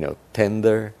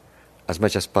 tender, as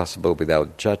much as possible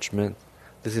without judgment.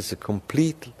 This is a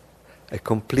complete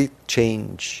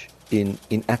change in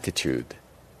attitude.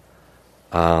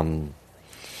 But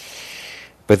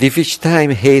if each time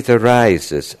hate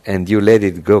arises and you let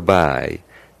it go by,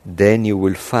 then you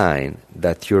will find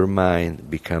that your mind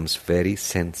becomes very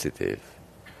sensitive,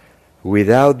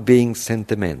 without being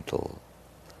sentimental,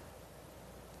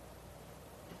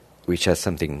 which has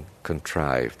something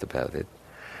contrived about it.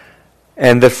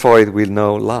 And therefore it will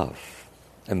know love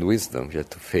and wisdom, which are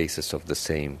two faces of the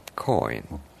same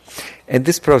coin. And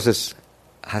this process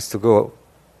has to go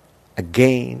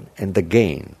again and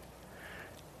again.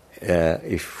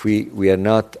 If we are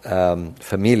not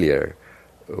familiar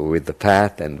with the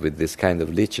path and with this kind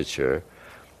of literature,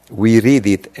 we read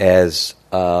it as,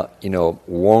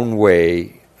 one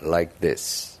way like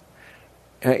this.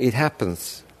 It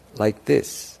happens like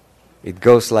this. It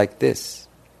goes like this.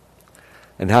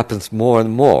 And happens more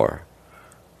and more.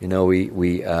 We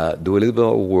do a little bit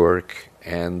of work,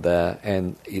 and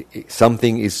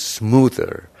something is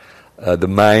smoother. The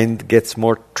mind gets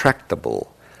more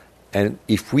tractable. And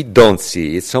if we don't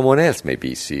see it, someone else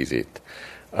maybe sees it.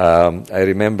 I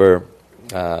remember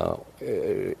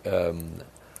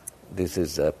this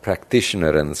is a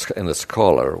practitioner and a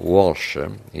scholar, Walsh.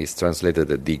 He's translated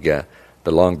the Digha,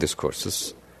 the long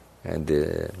discourses. And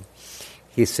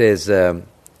he says,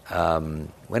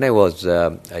 when I was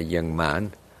a young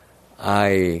man,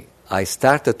 I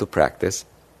started to practice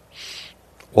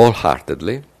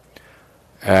wholeheartedly.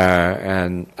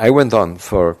 And I went on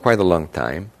for quite a long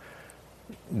time.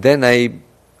 Then I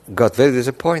got very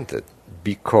disappointed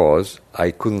because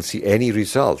I couldn't see any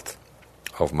result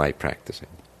of my practicing.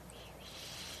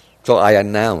 So I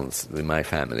announced with my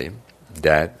family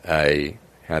that I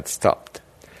had stopped.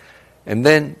 And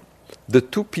then the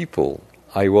two people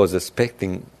I was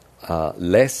expecting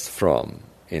less from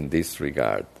in this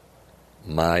regard,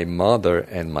 my mother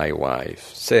and my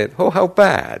wife, said, "Oh, how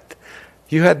bad!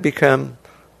 You had become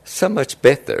so much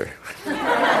better."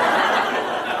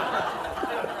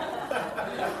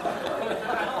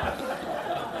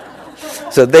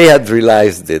 So they had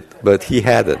realized it, but he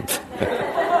hadn't.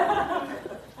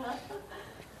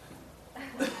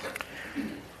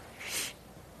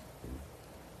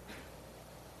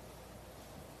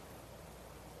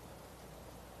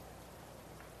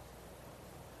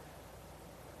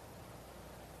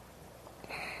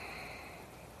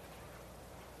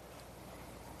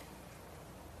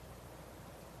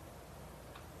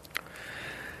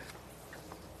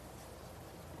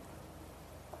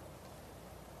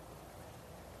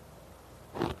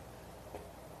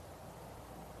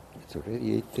 It's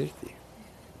already 8:30.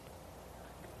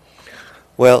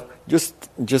 Well, just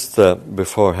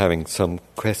before having some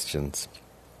questions,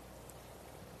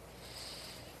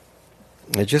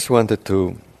 I just wanted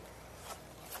to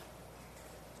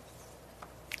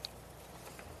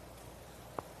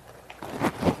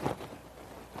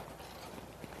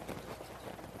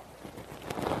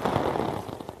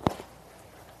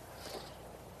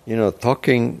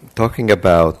talking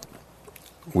about,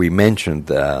 we mentioned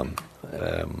that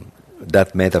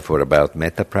metaphor about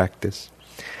metta practice.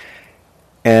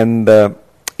 And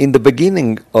in the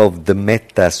beginning of the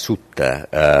Metta Sutta,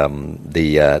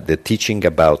 the teaching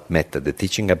about metta, the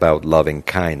teaching about loving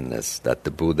kindness that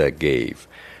the Buddha gave,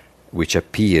 which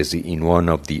appears in one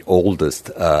of the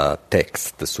oldest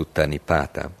texts, the Sutta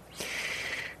Nipata,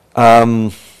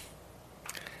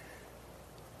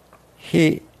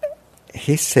 he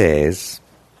says,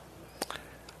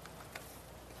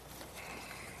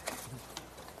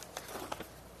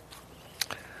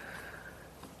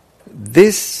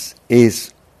 "This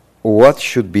is what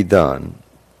should be done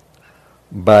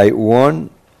by one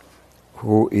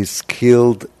who is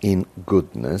skilled in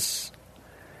goodness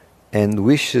and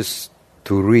wishes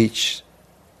to reach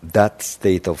that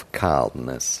state of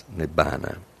calmness,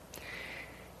 nibbana.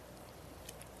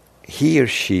 He or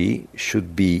she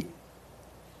should be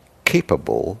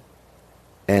capable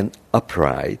and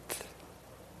upright,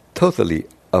 totally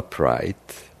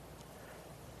upright,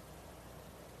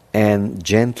 and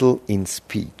gentle in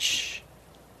speech,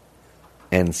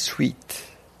 and sweet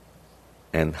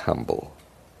and humble."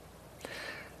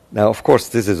 Now, of course,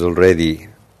 this is already,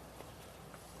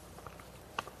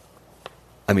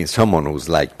 someone who's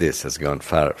like this has gone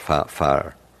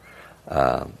far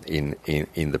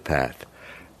in the path.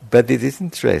 But it is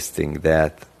interesting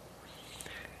that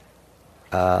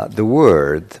the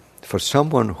word, for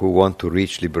someone who wants to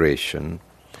reach liberation,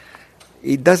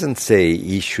 it doesn't say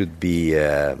he should be,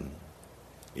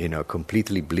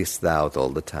 completely blissed out all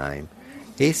the time.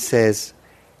 It says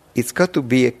it's got to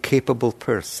be a capable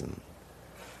person.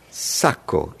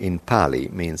 Sakko in Pali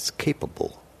means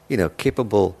capable.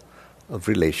 Capable of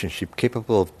relationship,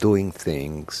 capable of doing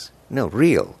things. No,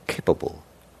 real, capable.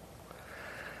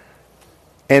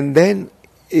 And then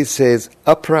it says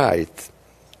upright,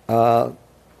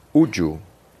 uju.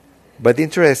 But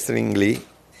interestingly,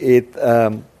 it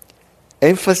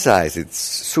emphasizes,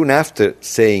 soon after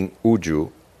saying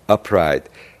uju, upright,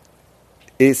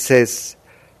 it says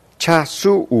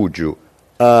chasu uju,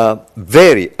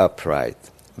 very upright,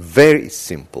 very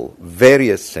simple, very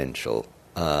essential,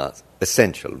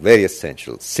 very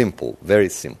essential, simple, very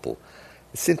simple.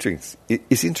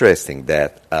 It's interesting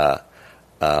that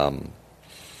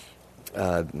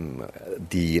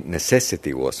the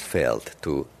necessity was felt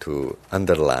to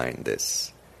underline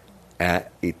this.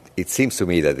 It seems to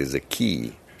me that is a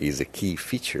key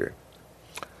feature.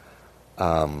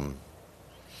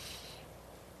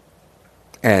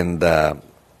 And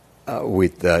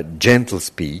with gentle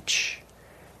speech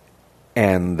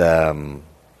and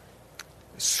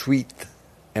sweet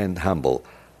and humble.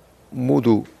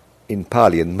 Mudu in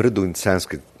Pali and mridu in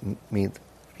Sanskrit means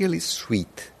really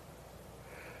sweet.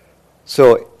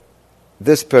 So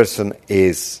this person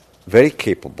is very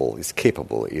capable,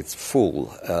 it's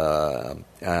full.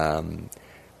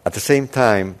 At the same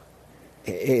time,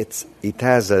 it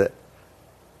has a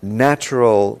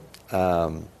natural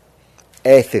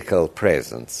ethical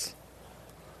presence.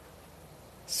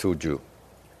 Suju.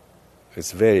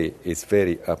 It's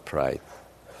very upright.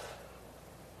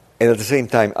 And at the same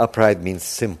time, upright means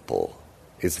simple.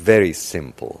 It's very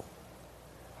simple.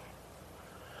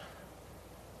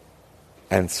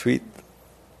 And sweet,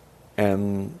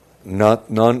 and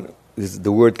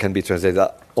the word can be translated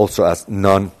also as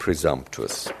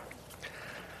non-presumptuous.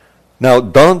 Now,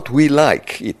 don't we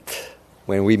like it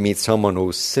when we meet someone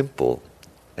who's simple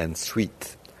and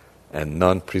sweet and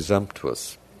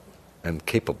non-presumptuous and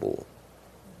capable.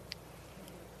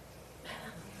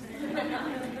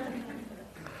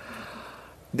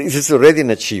 This is already an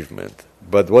achievement,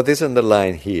 but what is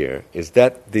underlined here is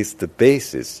that this is the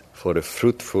basis for a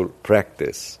fruitful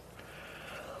practice,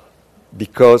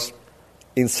 because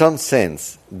in some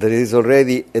sense there is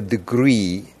already a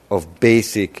degree of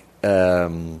basic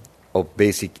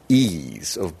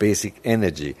ease, of basic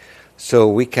energy, so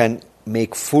we can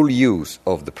make full use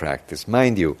of the practice.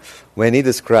 Mind you, when he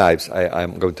describes,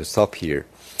 I'm going to stop here,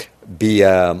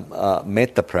 the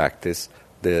metta practice,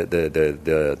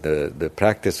 the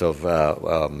practice of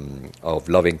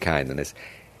loving kindness,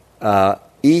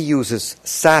 he uses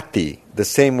sati, the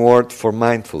same word for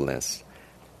mindfulness,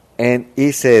 and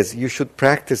he says you should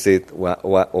practice it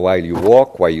while you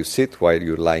walk, while you sit, while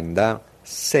you're lying down.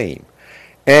 Same.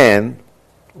 And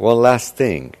one last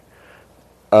thing,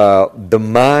 the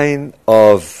mind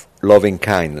of loving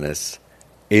kindness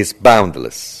is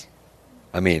boundless.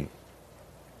 I mean,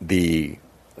 the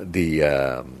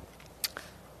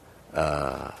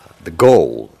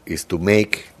goal is to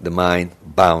make the mind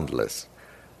boundless.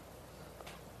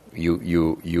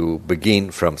 You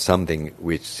begin from something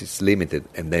which is limited,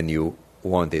 and then you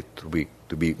want it to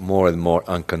be more and more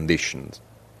unconditioned,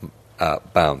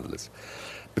 boundless.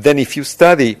 But then, if you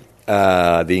study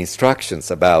the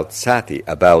instructions about sati,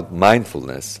 about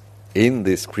mindfulness in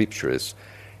the scriptures,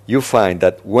 you find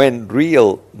that when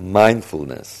real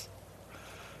mindfulness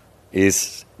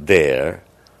is there,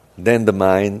 then the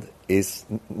mind is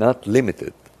not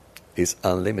limited, is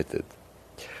unlimited.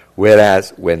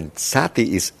 Whereas when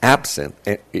sati is absent,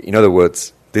 in other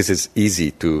words, this is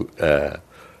easy to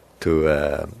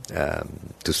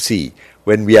see.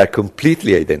 When we are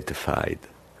completely identified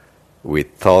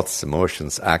with thoughts,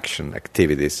 emotions, action,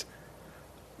 activities,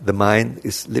 the mind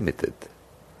is limited.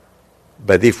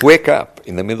 But if we wake up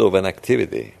in the middle of an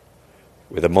activity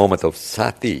with a moment of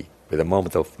sati, with a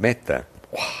moment of metta,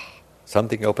 wow,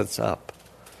 something opens up.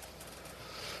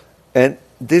 And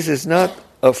this is not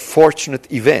a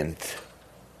fortunate event.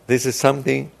 This is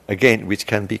something, again, which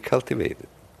can be cultivated.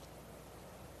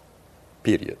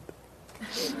 Period.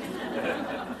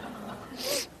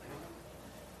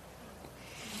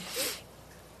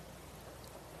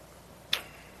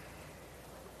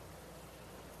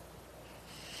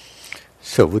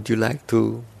 So, would you like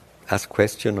to ask a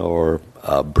question or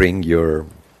bring your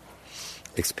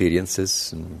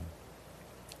experiences?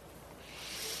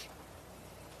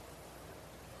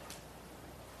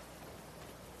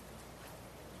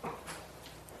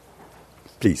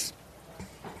 Please.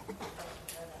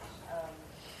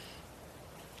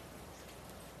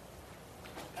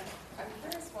 I'm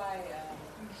curious why,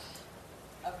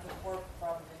 of the four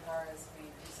Brahma-viharas, we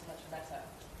do so much metta,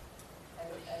 and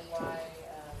why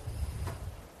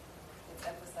it's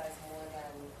emphasized more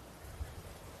than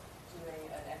doing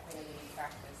an equanimity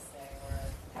practice, say, or a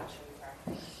compassion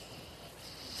practice.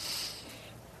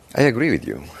 I agree with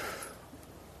you.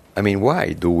 I mean,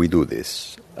 why do we do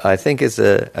this? I think it's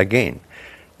a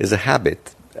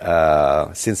habit,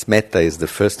 since metta is the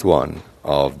first one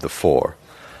of the four.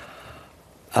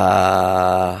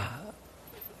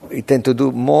 We tend to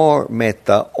do more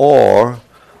metta, or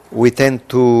we tend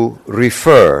to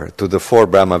refer to the four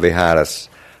Brahma-viharas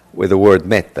with the word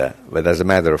metta, but as a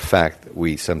matter of fact,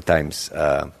 we sometimes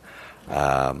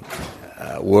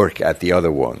work at the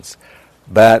other ones.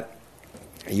 But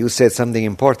you said something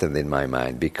important in my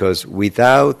mind, because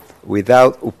without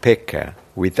upekkha,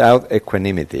 without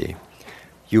equanimity,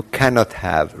 you cannot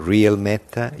have real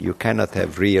metta, you cannot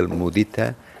have real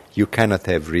mudita, you cannot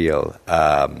have real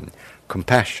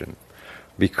compassion,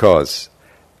 because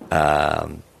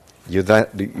you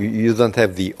don't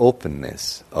have the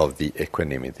openness of the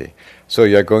equanimity. So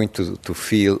you are going to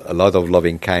feel a lot of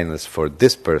loving kindness for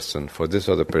this person, for this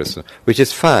other person, which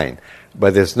is fine,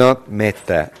 but there's not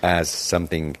metta as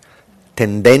something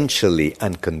tendentially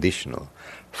unconditional.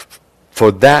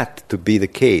 For that to be the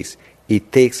case,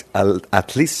 it takes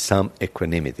at least some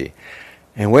equanimity.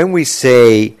 And when we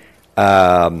say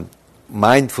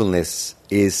mindfulness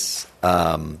is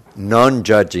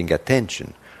non-judging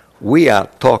attention, we are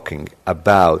talking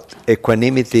about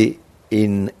equanimity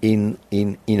in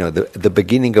the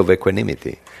beginning of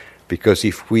equanimity. Because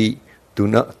if we do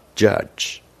not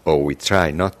judge, or we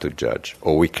try not to judge,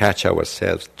 or we catch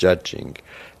ourselves judging,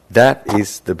 that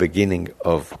is the beginning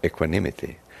of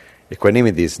equanimity.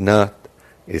 Equanimity is not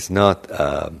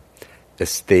a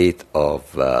state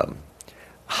of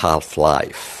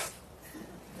half-life.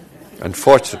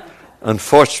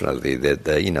 Unfortunately,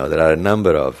 there are a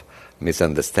number of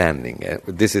misunderstandings.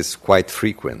 This is quite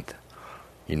frequent.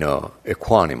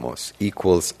 equanimous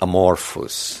equals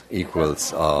amorphous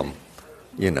equals,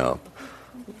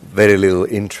 very little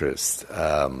interest.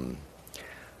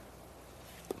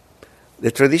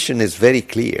 The tradition is very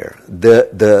clear.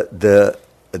 The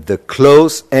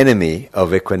close enemy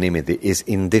of equanimity is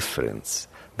indifference.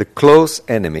 The close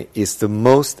enemy is the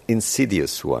most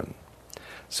insidious one.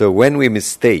 So when we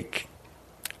mistake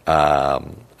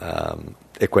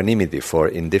equanimity for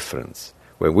indifference,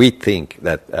 when we think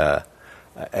that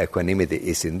equanimity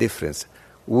is indifference,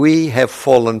 we have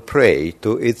fallen prey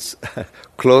to its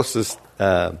closest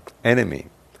enemy,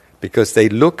 because they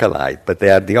look alike, but they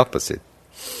are the opposite.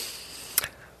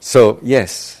 So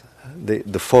yes,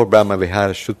 the four Brahma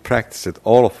Viharas should practice it,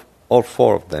 all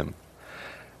four of them.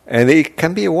 And it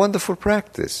can be a wonderful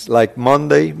practice, like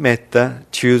Monday, metta,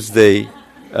 Tuesday,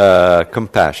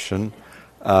 compassion,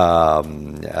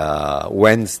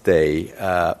 Wednesday,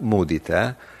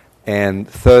 mudita, and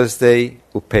Thursday,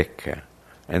 upekkha.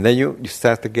 And then you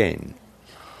start again.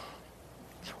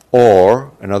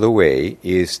 Or another way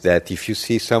is that if you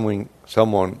see someone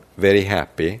very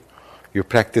happy, you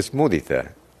practice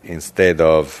mudita instead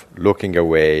of looking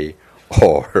away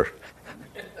or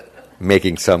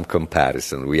making some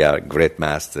comparison. We are great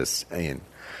masters in.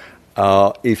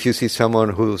 If you see someone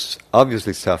who's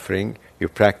obviously suffering, you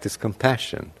practice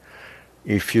compassion.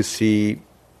 If you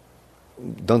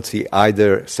don't see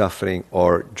either suffering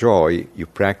or joy, you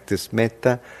practice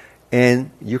metta,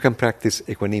 and you can practice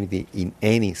equanimity in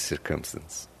any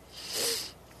circumstance.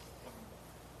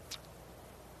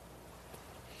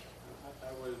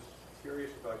 I was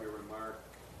curious about your remarks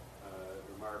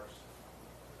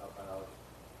about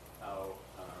how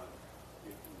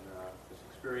this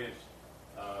experience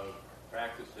of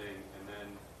practicing and then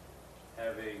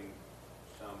having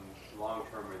some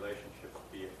long-term relationships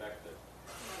be affected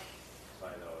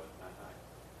by those.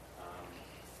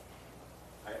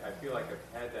 I feel like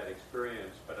I've had that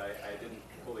experience, but I didn't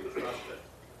fully trust it,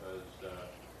 because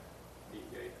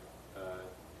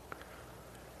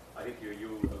I think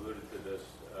you alluded to this.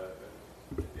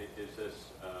 Is this?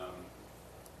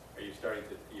 Are you starting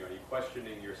to? Are you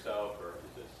questioning yourself, or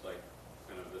is this like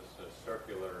kind of this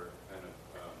circular kind of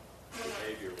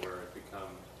behavior where it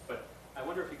becomes? But I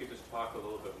wonder if you could just talk a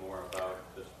little bit more about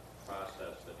this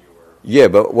process that you were. Yeah,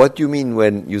 but what do you mean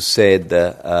when you said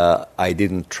I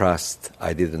didn't trust?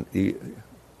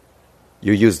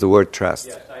 You used the word trust.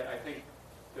 Yes, I think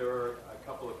there are a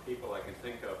couple of people I can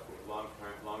think of,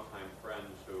 long-time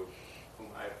friends whom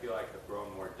I feel like have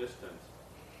grown more distant.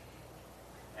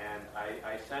 And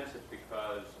I sense it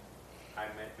because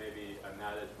maybe I'm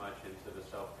not as much into the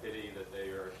self-pity that they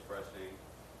are expressing,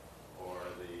 or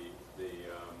the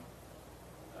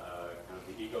kind of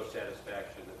the ego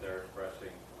satisfaction that they're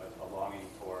expressing, a longing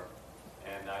for.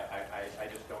 And I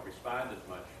just don't respond as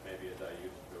much maybe as I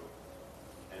used to.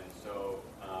 And so,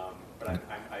 but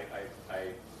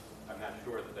I'm not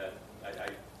sure that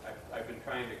I've been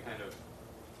trying to kind of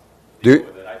deal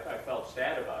with it. I felt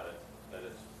sad about it, that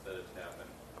it's happened.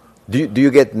 Do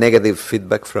you get negative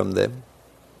feedback from them?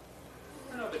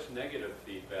 I don't know if it's negative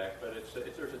feedback, but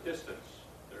there's a distance.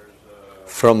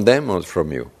 From them or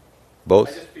from you? Both?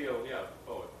 I just feel,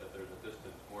 both, that there's a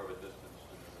distance, more of a distance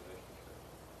in the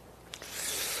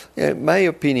relationship. Yeah, in my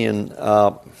opinion,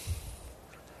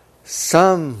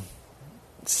 some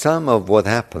of what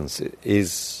happens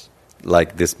is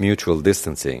like this mutual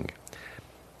distancing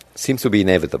seems to be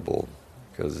inevitable,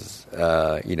 because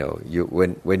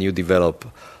when you develop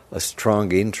a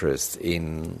strong interest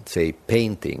in, say,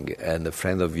 painting, and a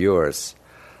friend of yours,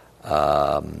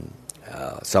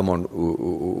 someone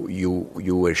who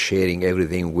you were sharing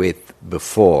everything with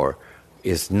before,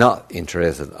 is not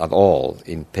interested at all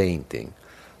in painting,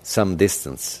 some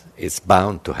distance is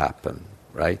bound to happen,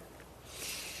 right?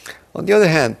 On the other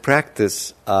hand,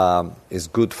 practice is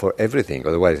good for everything,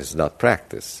 otherwise it's not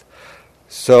practice.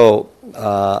 So,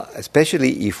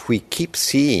 especially if we keep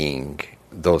seeing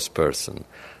those persons,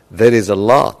 there is a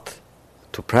lot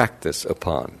to practice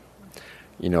upon.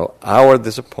 Our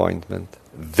disappointment,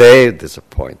 their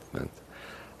disappointment.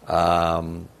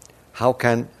 How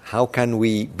can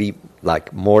we be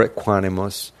like more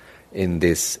equanimous in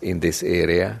this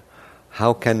area?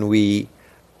 How can we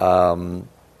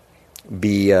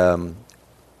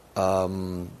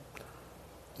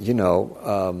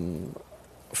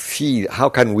feel? How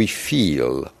can we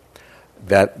feel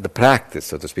that the practice,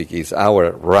 so to speak, is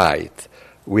our right,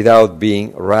 without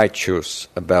being righteous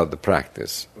about the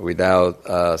practice,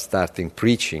 without starting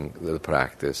preaching the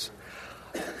practice?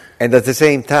 And at the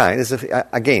same time,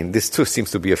 again, this too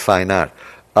seems to be a fine art.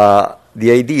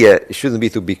 The idea shouldn't be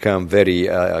to become very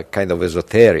kind of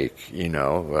esoteric,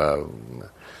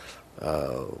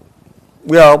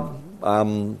 Well,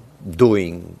 I'm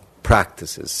doing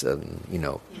practices and,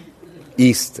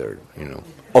 Easter,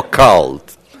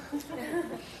 occult,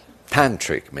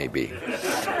 tantric maybe.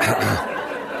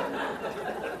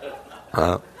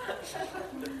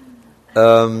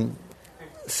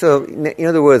 So, in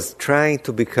other words, trying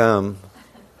to become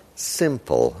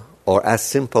simple or as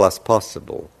simple as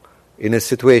possible in a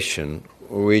situation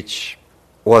which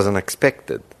was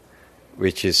unexpected,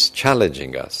 which is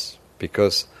challenging us,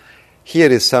 because here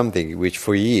is something which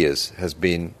for years has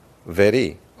been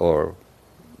very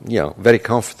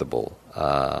comfortable,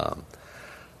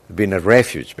 been a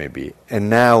refuge maybe, and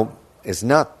now is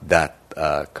not that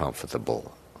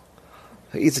comfortable.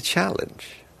 It's a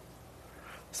challenge.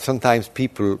 Sometimes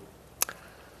people,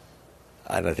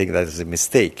 and I think that is a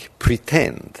mistake,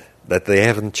 pretend that they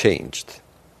haven't changed.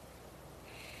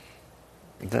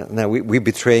 Now we're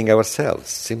betraying ourselves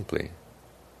simply,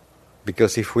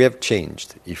 because if we have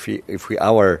changed, if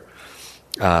our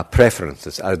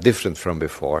preferences are different from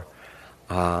before,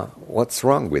 what's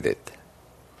wrong with it?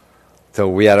 So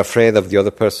we are afraid of the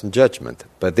other person's judgment,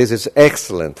 but this is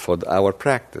excellent for our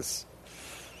practice.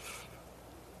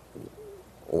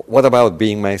 What about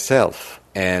being myself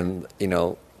and,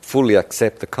 fully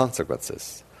accept the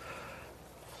consequences?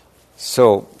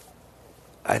 So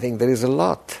I think there is a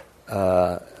lot.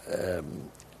 As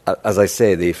I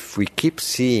said, if we keep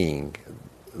seeing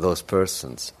those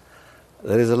persons,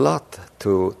 there is a lot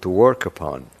to work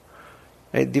upon.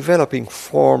 Developing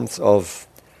forms of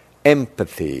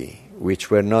empathy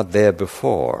which were not there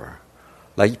before.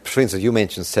 Like, for instance, you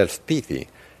mentioned self-pity.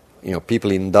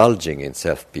 People indulging in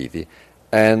self-pity.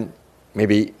 And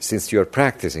maybe since you're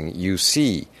practicing, you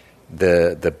see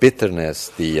the bitterness,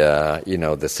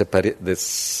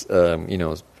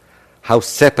 how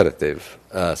separative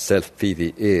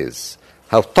self-pity is,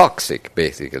 how toxic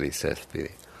basically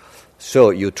self-pity.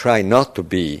 So you try not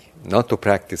to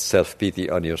practice self-pity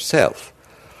on yourself.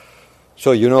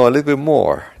 So you know a little bit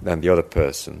more than the other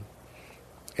person,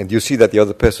 and you see that the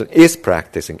other person is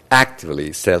practicing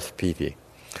actively self-pity.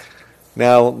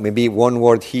 Now, maybe one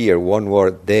word here, one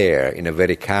word there, in a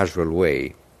very casual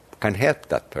way, can help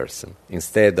that person.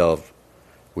 Instead of,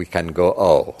 we can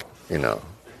go,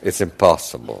 it's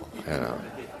impossible,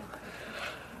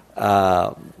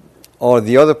 or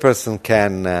the other person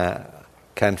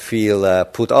can feel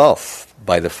put off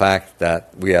by the fact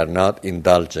that we are not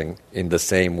indulging in the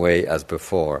same way as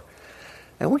before.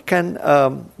 And we can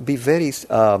be very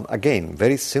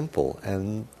simple.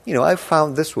 And, I've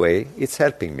found this way, it's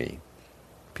helping me.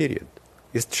 Period.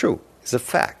 It's true. It's a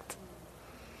fact.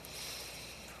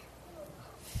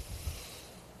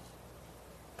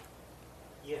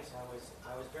 Yes, I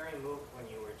was very moved when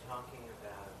you were talking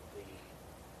about the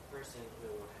person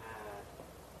who had,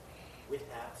 with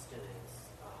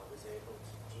abstinence, was able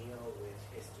to deal with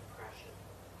his depression.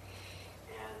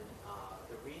 And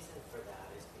the reason for that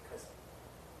is because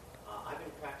I've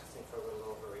been practicing for a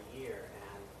little over a year,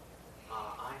 and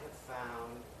I have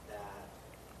found that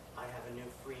I have a new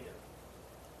freedom.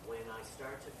 When I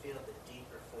start to feel the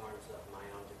deeper forms of my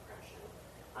own depression,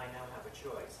 I now have a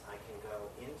choice. I can go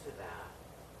into that,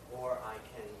 or I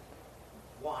can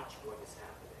watch what is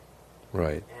happening.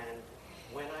 Right. And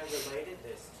when I related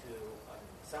this to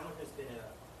someone who's been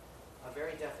a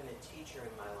very definite teacher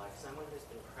in my life, someone who's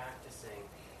been practicing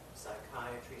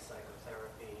psychiatry,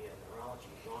 psychotherapy, and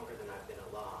neurology longer than I've been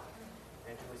alive,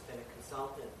 and who has been a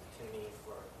consultant to me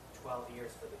for 12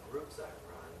 years for the groups I've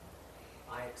run,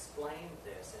 I explained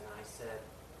this and I said,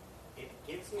 it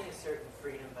gives me a certain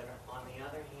freedom, but on the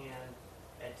other hand,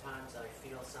 at times I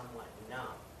feel somewhat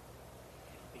numb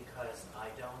because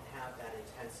I don't have that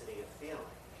intensity of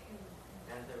feeling.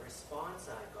 And the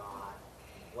response I got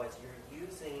was, you're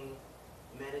using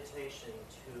meditation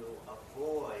to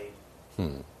avoid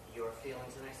your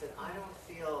feelings. And I said, I don't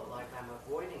feel like I'm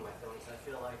avoiding my feelings. I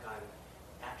feel like I'm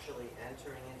actually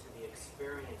entering into the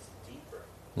experience deeper.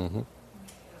 Mm-hmm.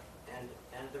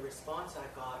 And the response I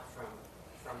got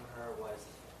from her was,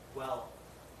 well,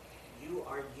 you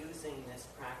are using this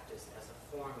practice as a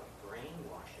form of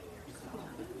brainwashing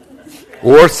yourself.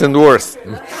 Worse and worse.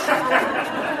 When you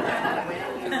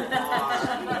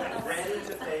are ready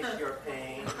to face your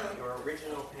pain, your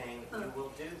original pain, you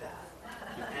will do that.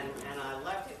 And I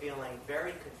left feeling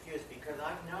very confused because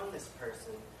I've known this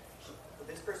person.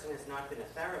 This person has not been a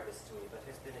therapist to me, but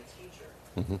has been a teacher.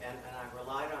 Mm-hmm. And I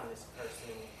relied on this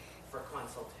person for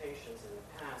consultations in the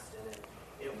past, and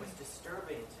it was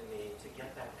disturbing to me to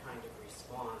get that kind of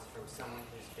response from someone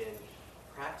who's been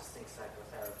practicing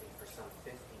psychotherapy for some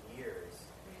 50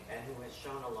 years and who has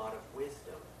shown a lot of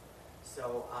wisdom.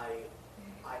 So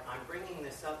I'm bringing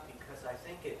this up because I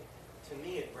think it to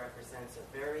me, it represents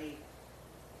a very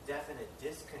definite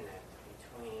disconnect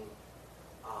between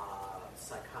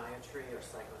psychiatry or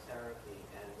psychotherapy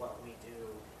and what we do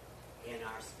in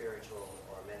our spiritual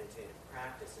or meditative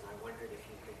practice. And I wondered if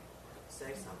you could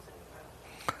say something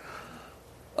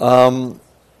about it.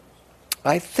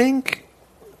 I think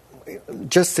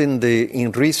just in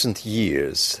recent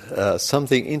years,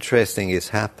 something interesting is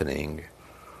happening.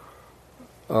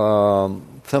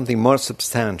 Something more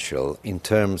substantial in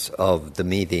terms of the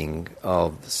meeting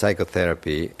of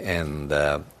psychotherapy and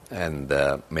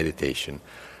meditation.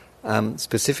 I'm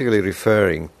specifically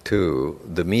referring to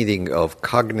the meeting of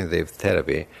cognitive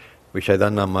therapy, which I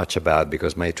don't know much about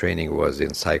because my training was in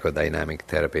psychodynamic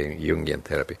therapy, Jungian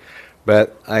therapy.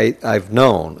 But I've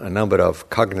known a number of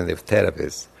cognitive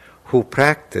therapists who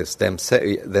practice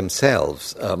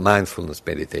themselves mindfulness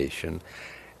meditation.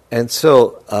 And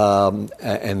so,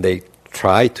 and they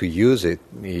try to use it.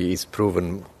 It's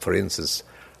proven, for instance,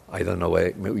 I don't know,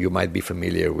 you might be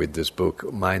familiar with this book,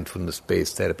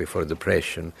 Mindfulness-Based Therapy for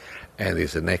Depression, and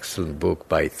it's an excellent book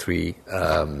by 3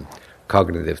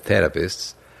 cognitive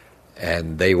therapists,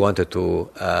 and they wanted to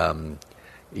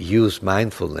use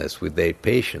mindfulness with their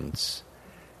patients,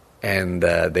 and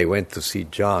they went to see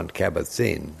John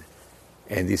Kabat-Zinn,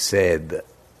 and he said,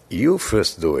 "You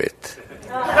first do it."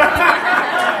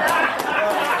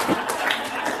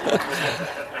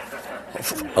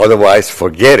 Otherwise,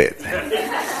 forget it.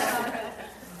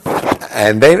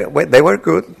 And they were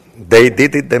good. They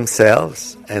did it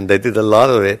themselves, and they did a lot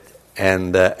of it,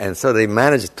 and so they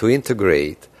managed to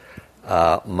integrate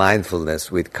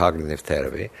mindfulness with cognitive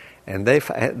therapy, and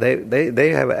they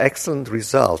have excellent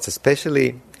results.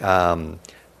 Especially,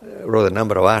 wrote a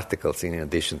number of articles in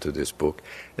addition to this book,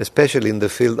 especially in the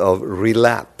field of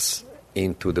relapse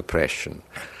into depression.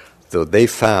 So they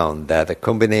found that a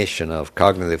combination of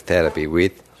cognitive therapy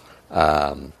with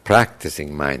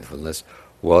practicing mindfulness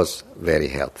was very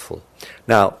helpful.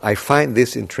 Now, I find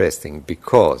this interesting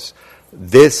because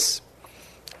this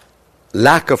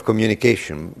lack of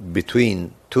communication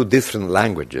between 2 different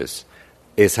languages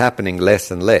is happening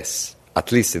less and less,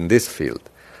 at least in this field.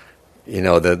 You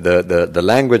know, the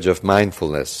language of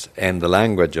mindfulness and the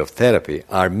language of therapy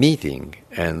are meeting,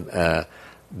 and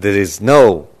there is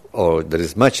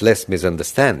much less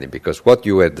misunderstanding, because what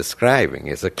you were describing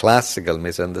is a classical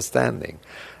misunderstanding.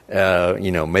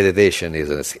 Meditation is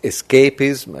an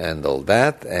escapism and all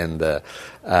that, and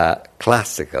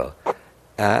classical.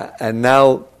 And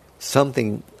now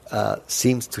something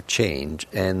seems to change,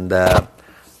 and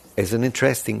it's an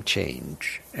interesting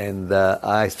change. And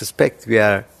I suspect we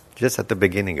are just at the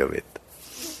beginning of it.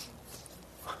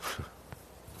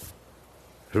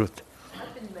 Ruth?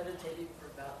 I've been meditating for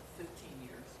about 15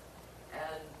 years,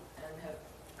 and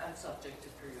I'm subject to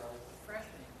periodic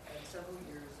depression. And several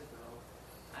years ago,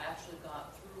 I actually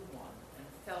got through one and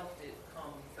felt it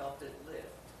come, felt it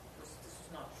lift. This is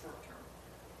not short term,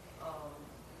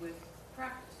 with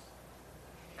practice.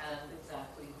 And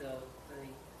exactly the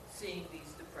seeing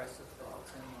these depressive thoughts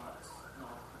and not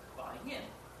buying in.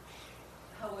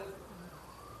 However,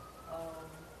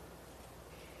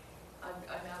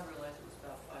 I now realize it was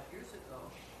about 5 years ago.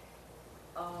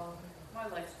 My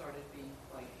life started being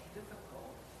quite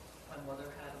difficult. My mother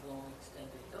had a long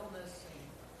extended illness,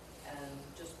 and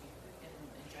just in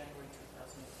January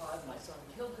 2005, my son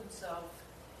killed himself,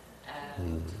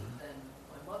 and then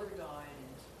my mother died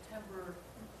in September,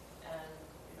 and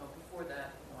before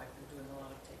that, I've been doing a lot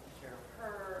of taking care of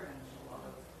her, and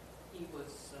he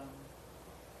was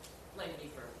blaming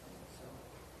me for everything.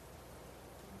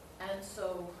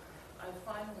 So I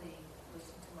finally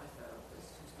listened to my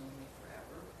therapist, who's known me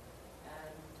forever,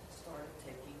 and started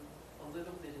taking a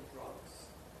little bit of drugs,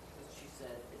 because she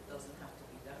said it doesn't have to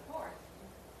be that hard.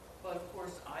 But of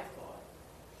course, I thought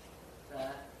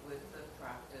that with the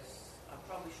practice, I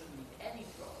probably shouldn't need any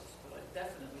drugs, but I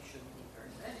definitely shouldn't need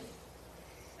very many.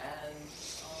 And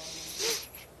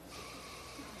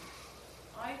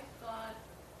I got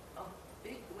a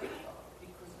big wake up,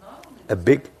 because not only A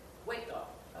big? wake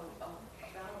up about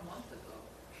a month ago,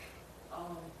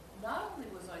 not only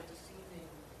was I deceiving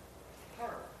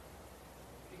her,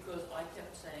 because I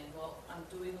kept saying, well, I'm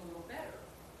doing a little better.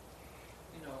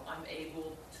 I'm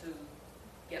able to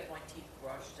get my teeth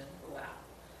brushed and go out.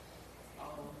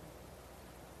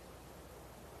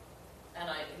 And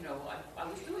I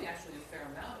was doing actually a fair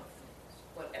amount of things,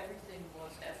 but everything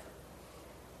was effort.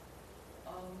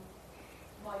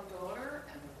 My daughter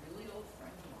and a really old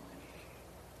friend of mine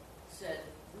said,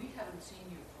 we haven't seen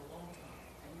you for a long time,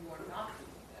 and you are not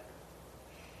doing better.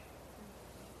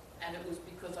 And it was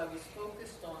because I was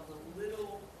focused on the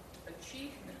little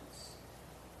achievements,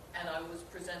 and I was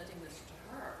presenting this to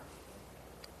her.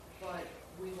 but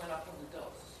we went up on the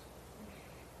dose.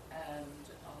 And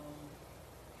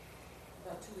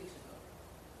about 2 weeks ago.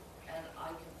 And I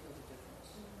can feel the difference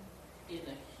in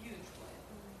a huge way.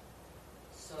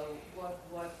 So what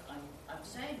I'm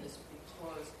saying this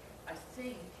because I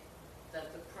think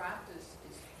that the practice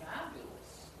is fabulous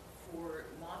for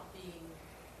not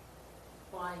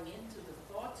buying into the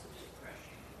thoughts of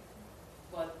depression,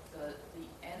 but the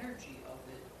energy of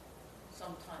it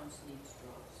sometimes needs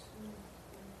drugs.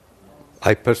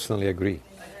 I personally agree.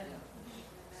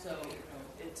 So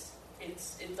it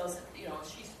doesn't,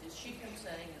 she kept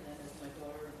saying, and then as my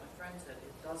daughter and my friend said,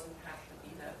 it doesn't have to be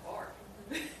that hard.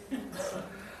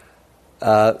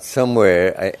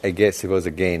 Somewhere, I guess it was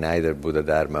again either Buddha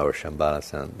Dharma or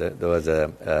Shambhala-san, there was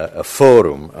a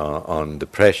forum on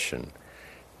depression,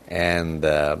 and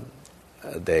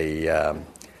they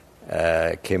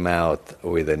came out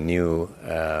with a new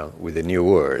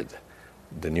word,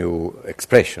 a new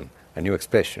expression,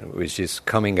 which is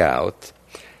coming out,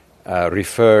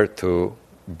 refer to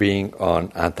being on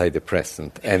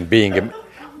antidepressant and being a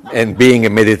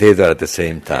meditator at the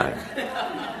same time.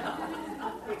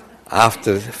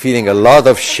 After feeling a lot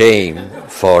of shame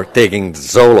for taking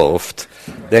Zoloft,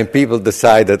 then people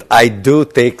decided, I do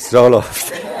take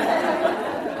Zoloft.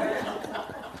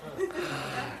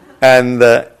 And,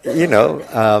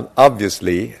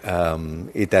 obviously,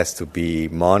 it has to be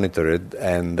monitored,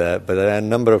 but there are a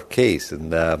number of cases,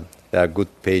 and there are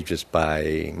good pages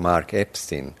by Mark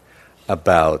Epstein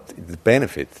about the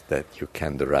benefits that you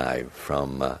can derive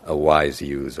from a wise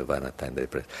use of an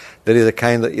antidepressant. There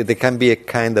can be a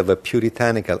kind of a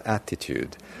puritanical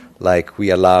attitude, like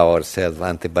we allow ourselves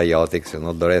antibiotics and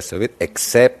all the rest of it,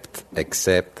 except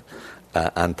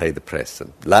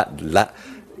antidepressant.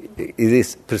 It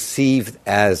is perceived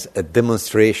as a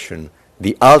demonstration,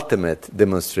 the ultimate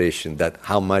demonstration that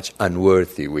how much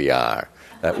unworthy we are.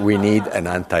 We need an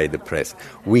antidepressant.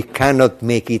 We cannot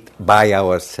make it by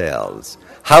ourselves.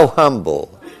 How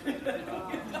humble.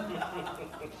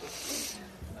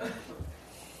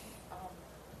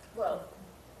 Well,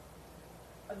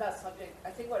 on that subject,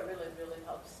 I think what really, really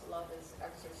helps a lot is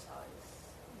exercise.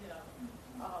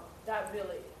 That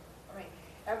really,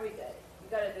 every day, you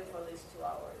got to do for at least 2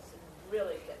 hours. It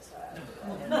really gets out of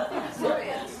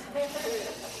serious.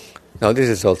 No, this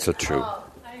is also true.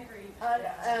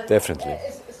 And Definitely.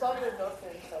 It's all your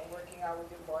endorphins of working out with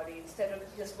your body instead of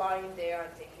just lying there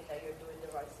and thinking that you're doing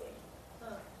the right thing.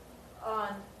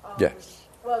 Yes.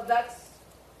 Well, that's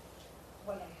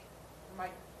one of my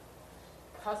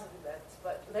positive events.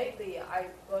 But lately,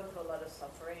 I've gone through a lot of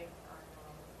suffering.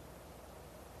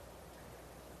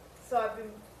 So I've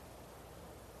been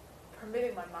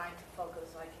permitting my mind to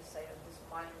focus, like you say, on this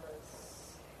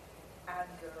mindless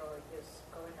anger or just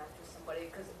going after somebody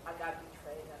because I got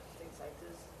betrayed and things like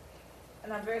this.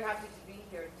 And I'm very happy to be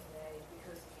here today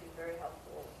because it's been very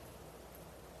helpful.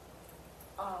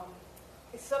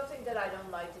 It's something that I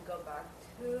don't like to go back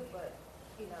to, but,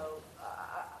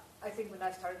 I think when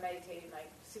I started meditating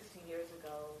like 16 years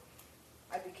ago,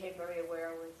 I became very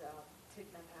aware with Thich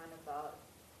Nhat Hanh about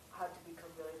how to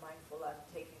become really mindful and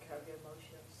taking care of your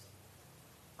emotions.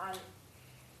 And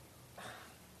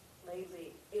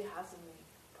lately, it hasn't been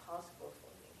possible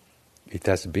for me. It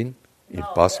has been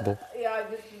impossible? Yeah, I've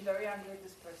just been very angry at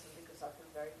this person because I feel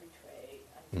very betrayed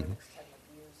and to an extent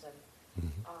abused. And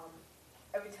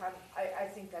every time I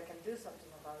think I can do something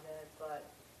about it, but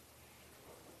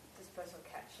this person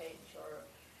can't change, or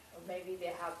maybe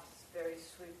they have this very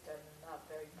sweet and not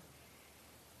very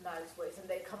nice ways, and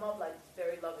they come up like this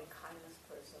very loving kindness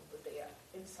person, but they are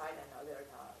inside I know they're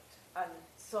not. And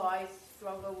so I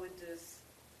struggle with this.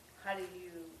 How do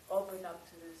you open up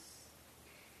to this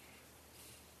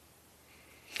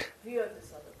view of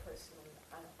this other person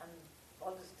and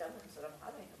all these demons that I'm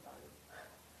having about it?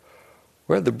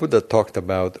 Well, the Buddha talked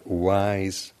about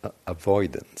wise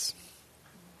avoidance.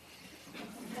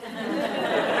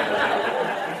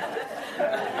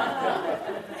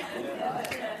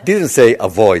 Didn't say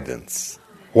avoidance,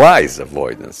 wise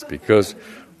avoidance, because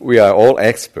we are all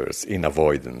experts in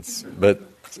avoidance, but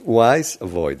wise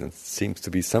avoidance seems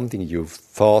to be something you've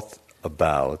thought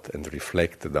about and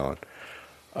reflected on,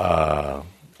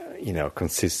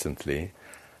 consistently.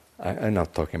 I'm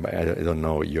not talking about, I don't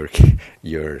know your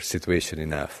situation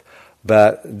enough,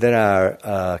 but there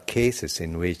are cases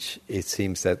in which it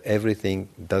seems that everything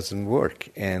doesn't work,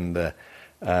 and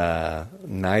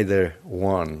neither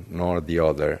one nor the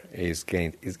other is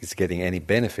getting any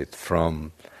benefit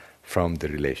from the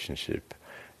relationship.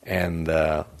 And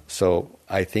so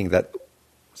I think that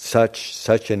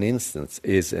such an instance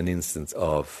is an instance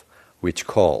of which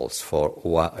calls for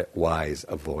wise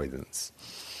avoidance.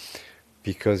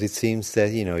 because it seems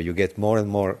that, you get more and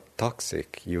more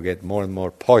toxic, you get more and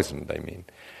more poisoned,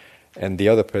 and the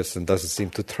other person doesn't seem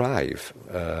to thrive.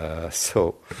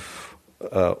 So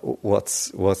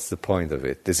what's the point of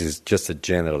it? This is just a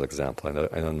general example.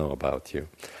 I don't know about you.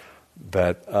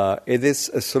 But it is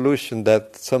a solution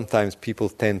that sometimes people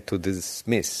tend to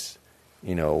dismiss.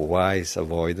 Wise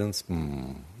avoidance,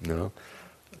 no.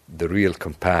 The real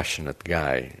compassionate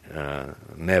guy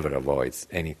never avoids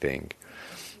anything.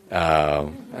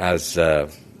 As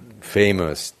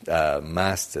famous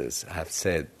masters have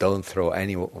said, don't throw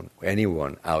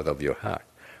anyone out of your heart,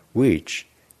 which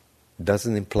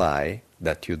doesn't imply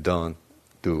that you don't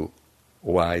do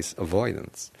wise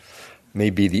avoidance.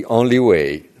 Maybe the only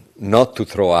way not to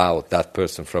throw out that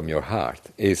person from your heart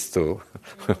is to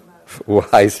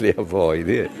wisely avoid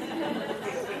it.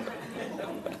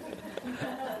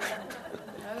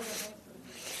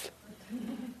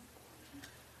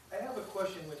 I have a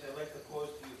question which I'd like to pose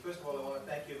to you. First of all, I want to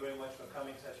thank you very much for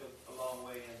coming such a long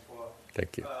way and for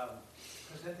Thank you.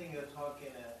 presenting your talk in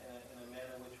a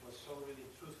manner which was so really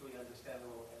truthfully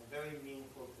understandable and very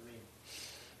meaningful to me.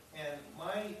 And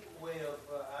my way of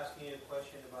asking you a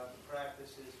question about the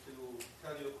practice is to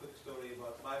tell you a quick story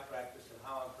about my practice and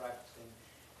how I'm practicing,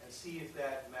 and see if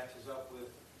that matches up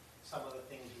with some of the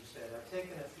things you said. I've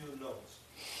taken a few notes,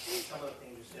 some of the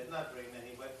things you said, not very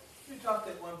many, but you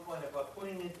talked at one point about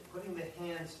putting the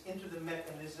hands into the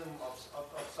mechanism of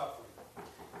suffering.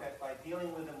 That by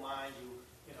dealing with the mind, you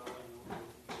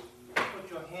put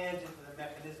your hands into the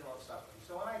mechanism of suffering.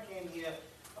 So when I came here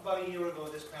about a year ago,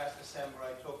 this past December,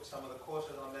 I took some of the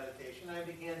courses on meditation, and I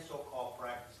began so-called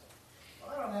practicing.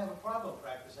 Well, I don't have a problem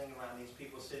practicing around these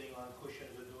people sitting on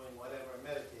cushions or doing whatever,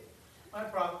 meditating. My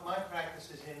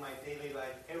practice is in my daily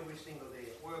life every single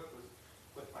day at work,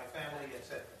 with my family,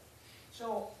 etc.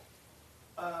 So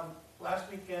last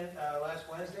weekend, last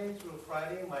Wednesday through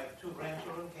Friday, my two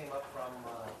grandchildren came up from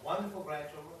wonderful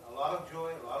grandchildren, a lot of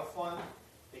joy, a lot of fun.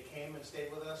 They came and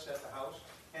stayed with us at the house.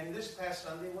 And this past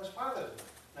Sunday was Father's Day.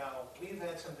 Now, we've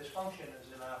had some dysfunctions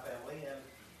in our family, and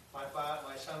my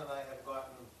son and I have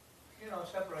gotten,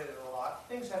 separated a lot.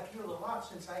 Things have healed a lot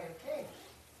since I have changed.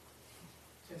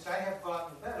 Since I have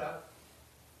gotten better,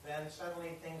 then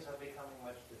suddenly things are becoming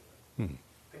much different.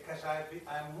 Because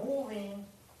I'm moving,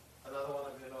 another one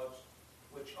of your notes,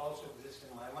 which also exists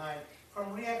in my mind,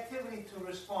 from reactivity to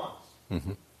response.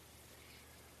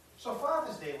 So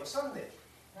Father's Day was Sunday.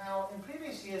 Now, in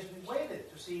previous years, we waited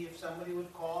to see if somebody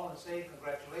would call and say,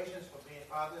 congratulations for being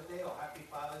Father's Day, or Happy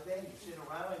Father's Day. You sit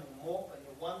around and you mope and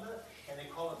you wonder, and they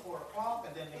call at 4 o'clock,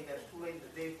 and then maybe that's too late in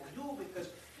the day for you, because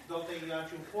don't they,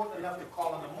 aren't you important enough to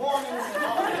call in the morning and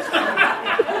all this stuff?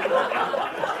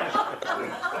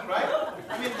 Right?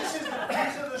 I mean, these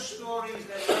are the stories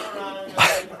that run around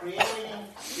and are creating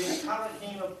this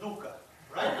hurricane of dukkha,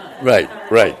 right?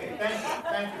 Right. Okay,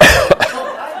 thank you.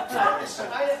 So I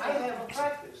have a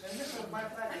practice, and this is my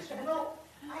practice. I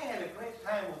had a great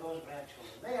time with those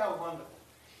grandchildren. They are wonderful.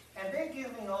 And they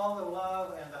give me all the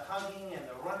love and the hugging and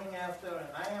the running after, and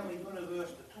I am the universe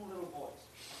to two little boys.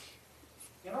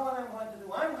 You know what I'm going to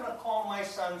do? I'm going to call my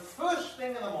son first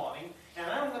thing in the morning,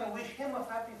 and I'm going to wish him a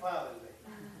Happy Father's Day.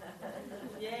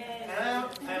 Yay. And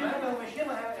I'm going to wish him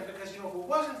a happy, because if it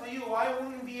wasn't for you, I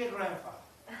wouldn't be a grandfather.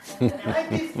 And I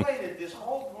deflated this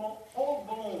whole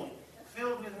balloon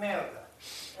filled with merda,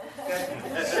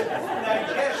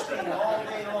 digesting all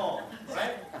day long,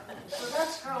 right? So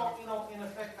that's how, in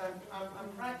effect, I'm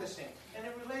practicing. And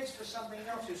it relates to something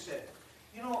else you said.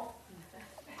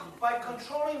 By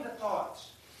controlling the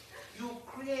thoughts, you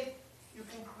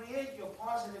can create your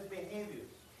positive behaviors.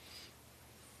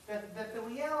 That the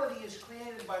reality is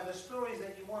created by the stories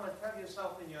that you want to tell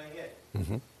yourself in your head.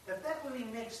 That really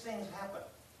makes things happen.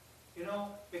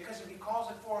 Because if he calls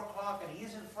at 4 o'clock and he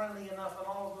isn't friendly enough and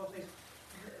all of those things,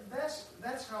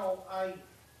 that's how I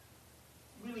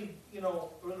really,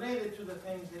 related to the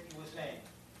things that you were saying.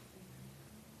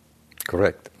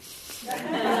 Correct. And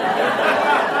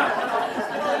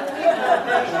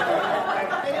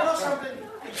something?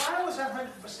 If I was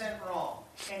 100% wrong,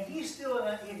 and he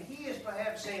is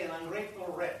perhaps, say, an ungrateful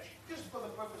wretch, just for the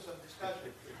purpose of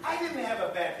discussion, I didn't have a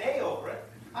bad day over it.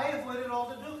 I avoided all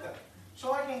the dukkha.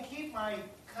 So I can keep my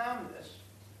calmness,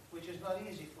 which is not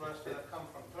easy for us that have come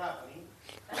from Trapani,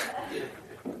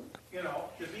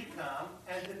 to be calm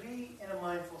and to be in a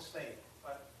mindful state.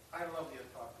 But I love your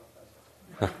talk,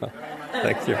 Professor. Very much.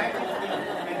 Thank you.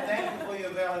 And thank you for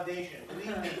your validation.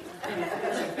 Believe me,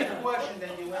 it's a big question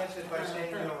that you answered by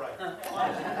saying you're right.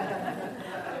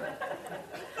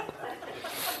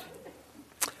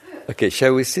 Okay,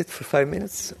 shall we sit for 5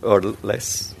 minutes or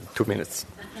less? 2 minutes?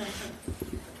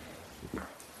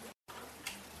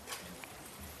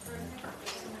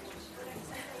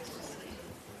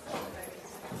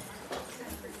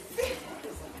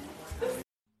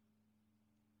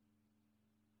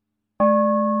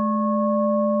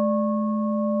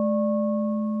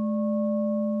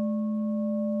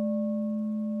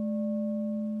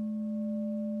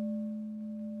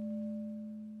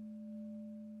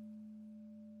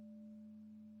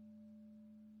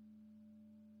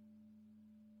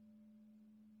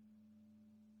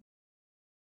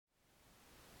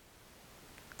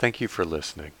 Thank you for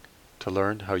listening. To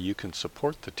learn how you can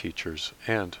support the teachers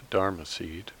and Dharma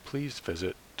Seed, please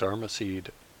visit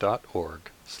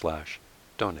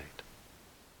dharmaseed.org/donate.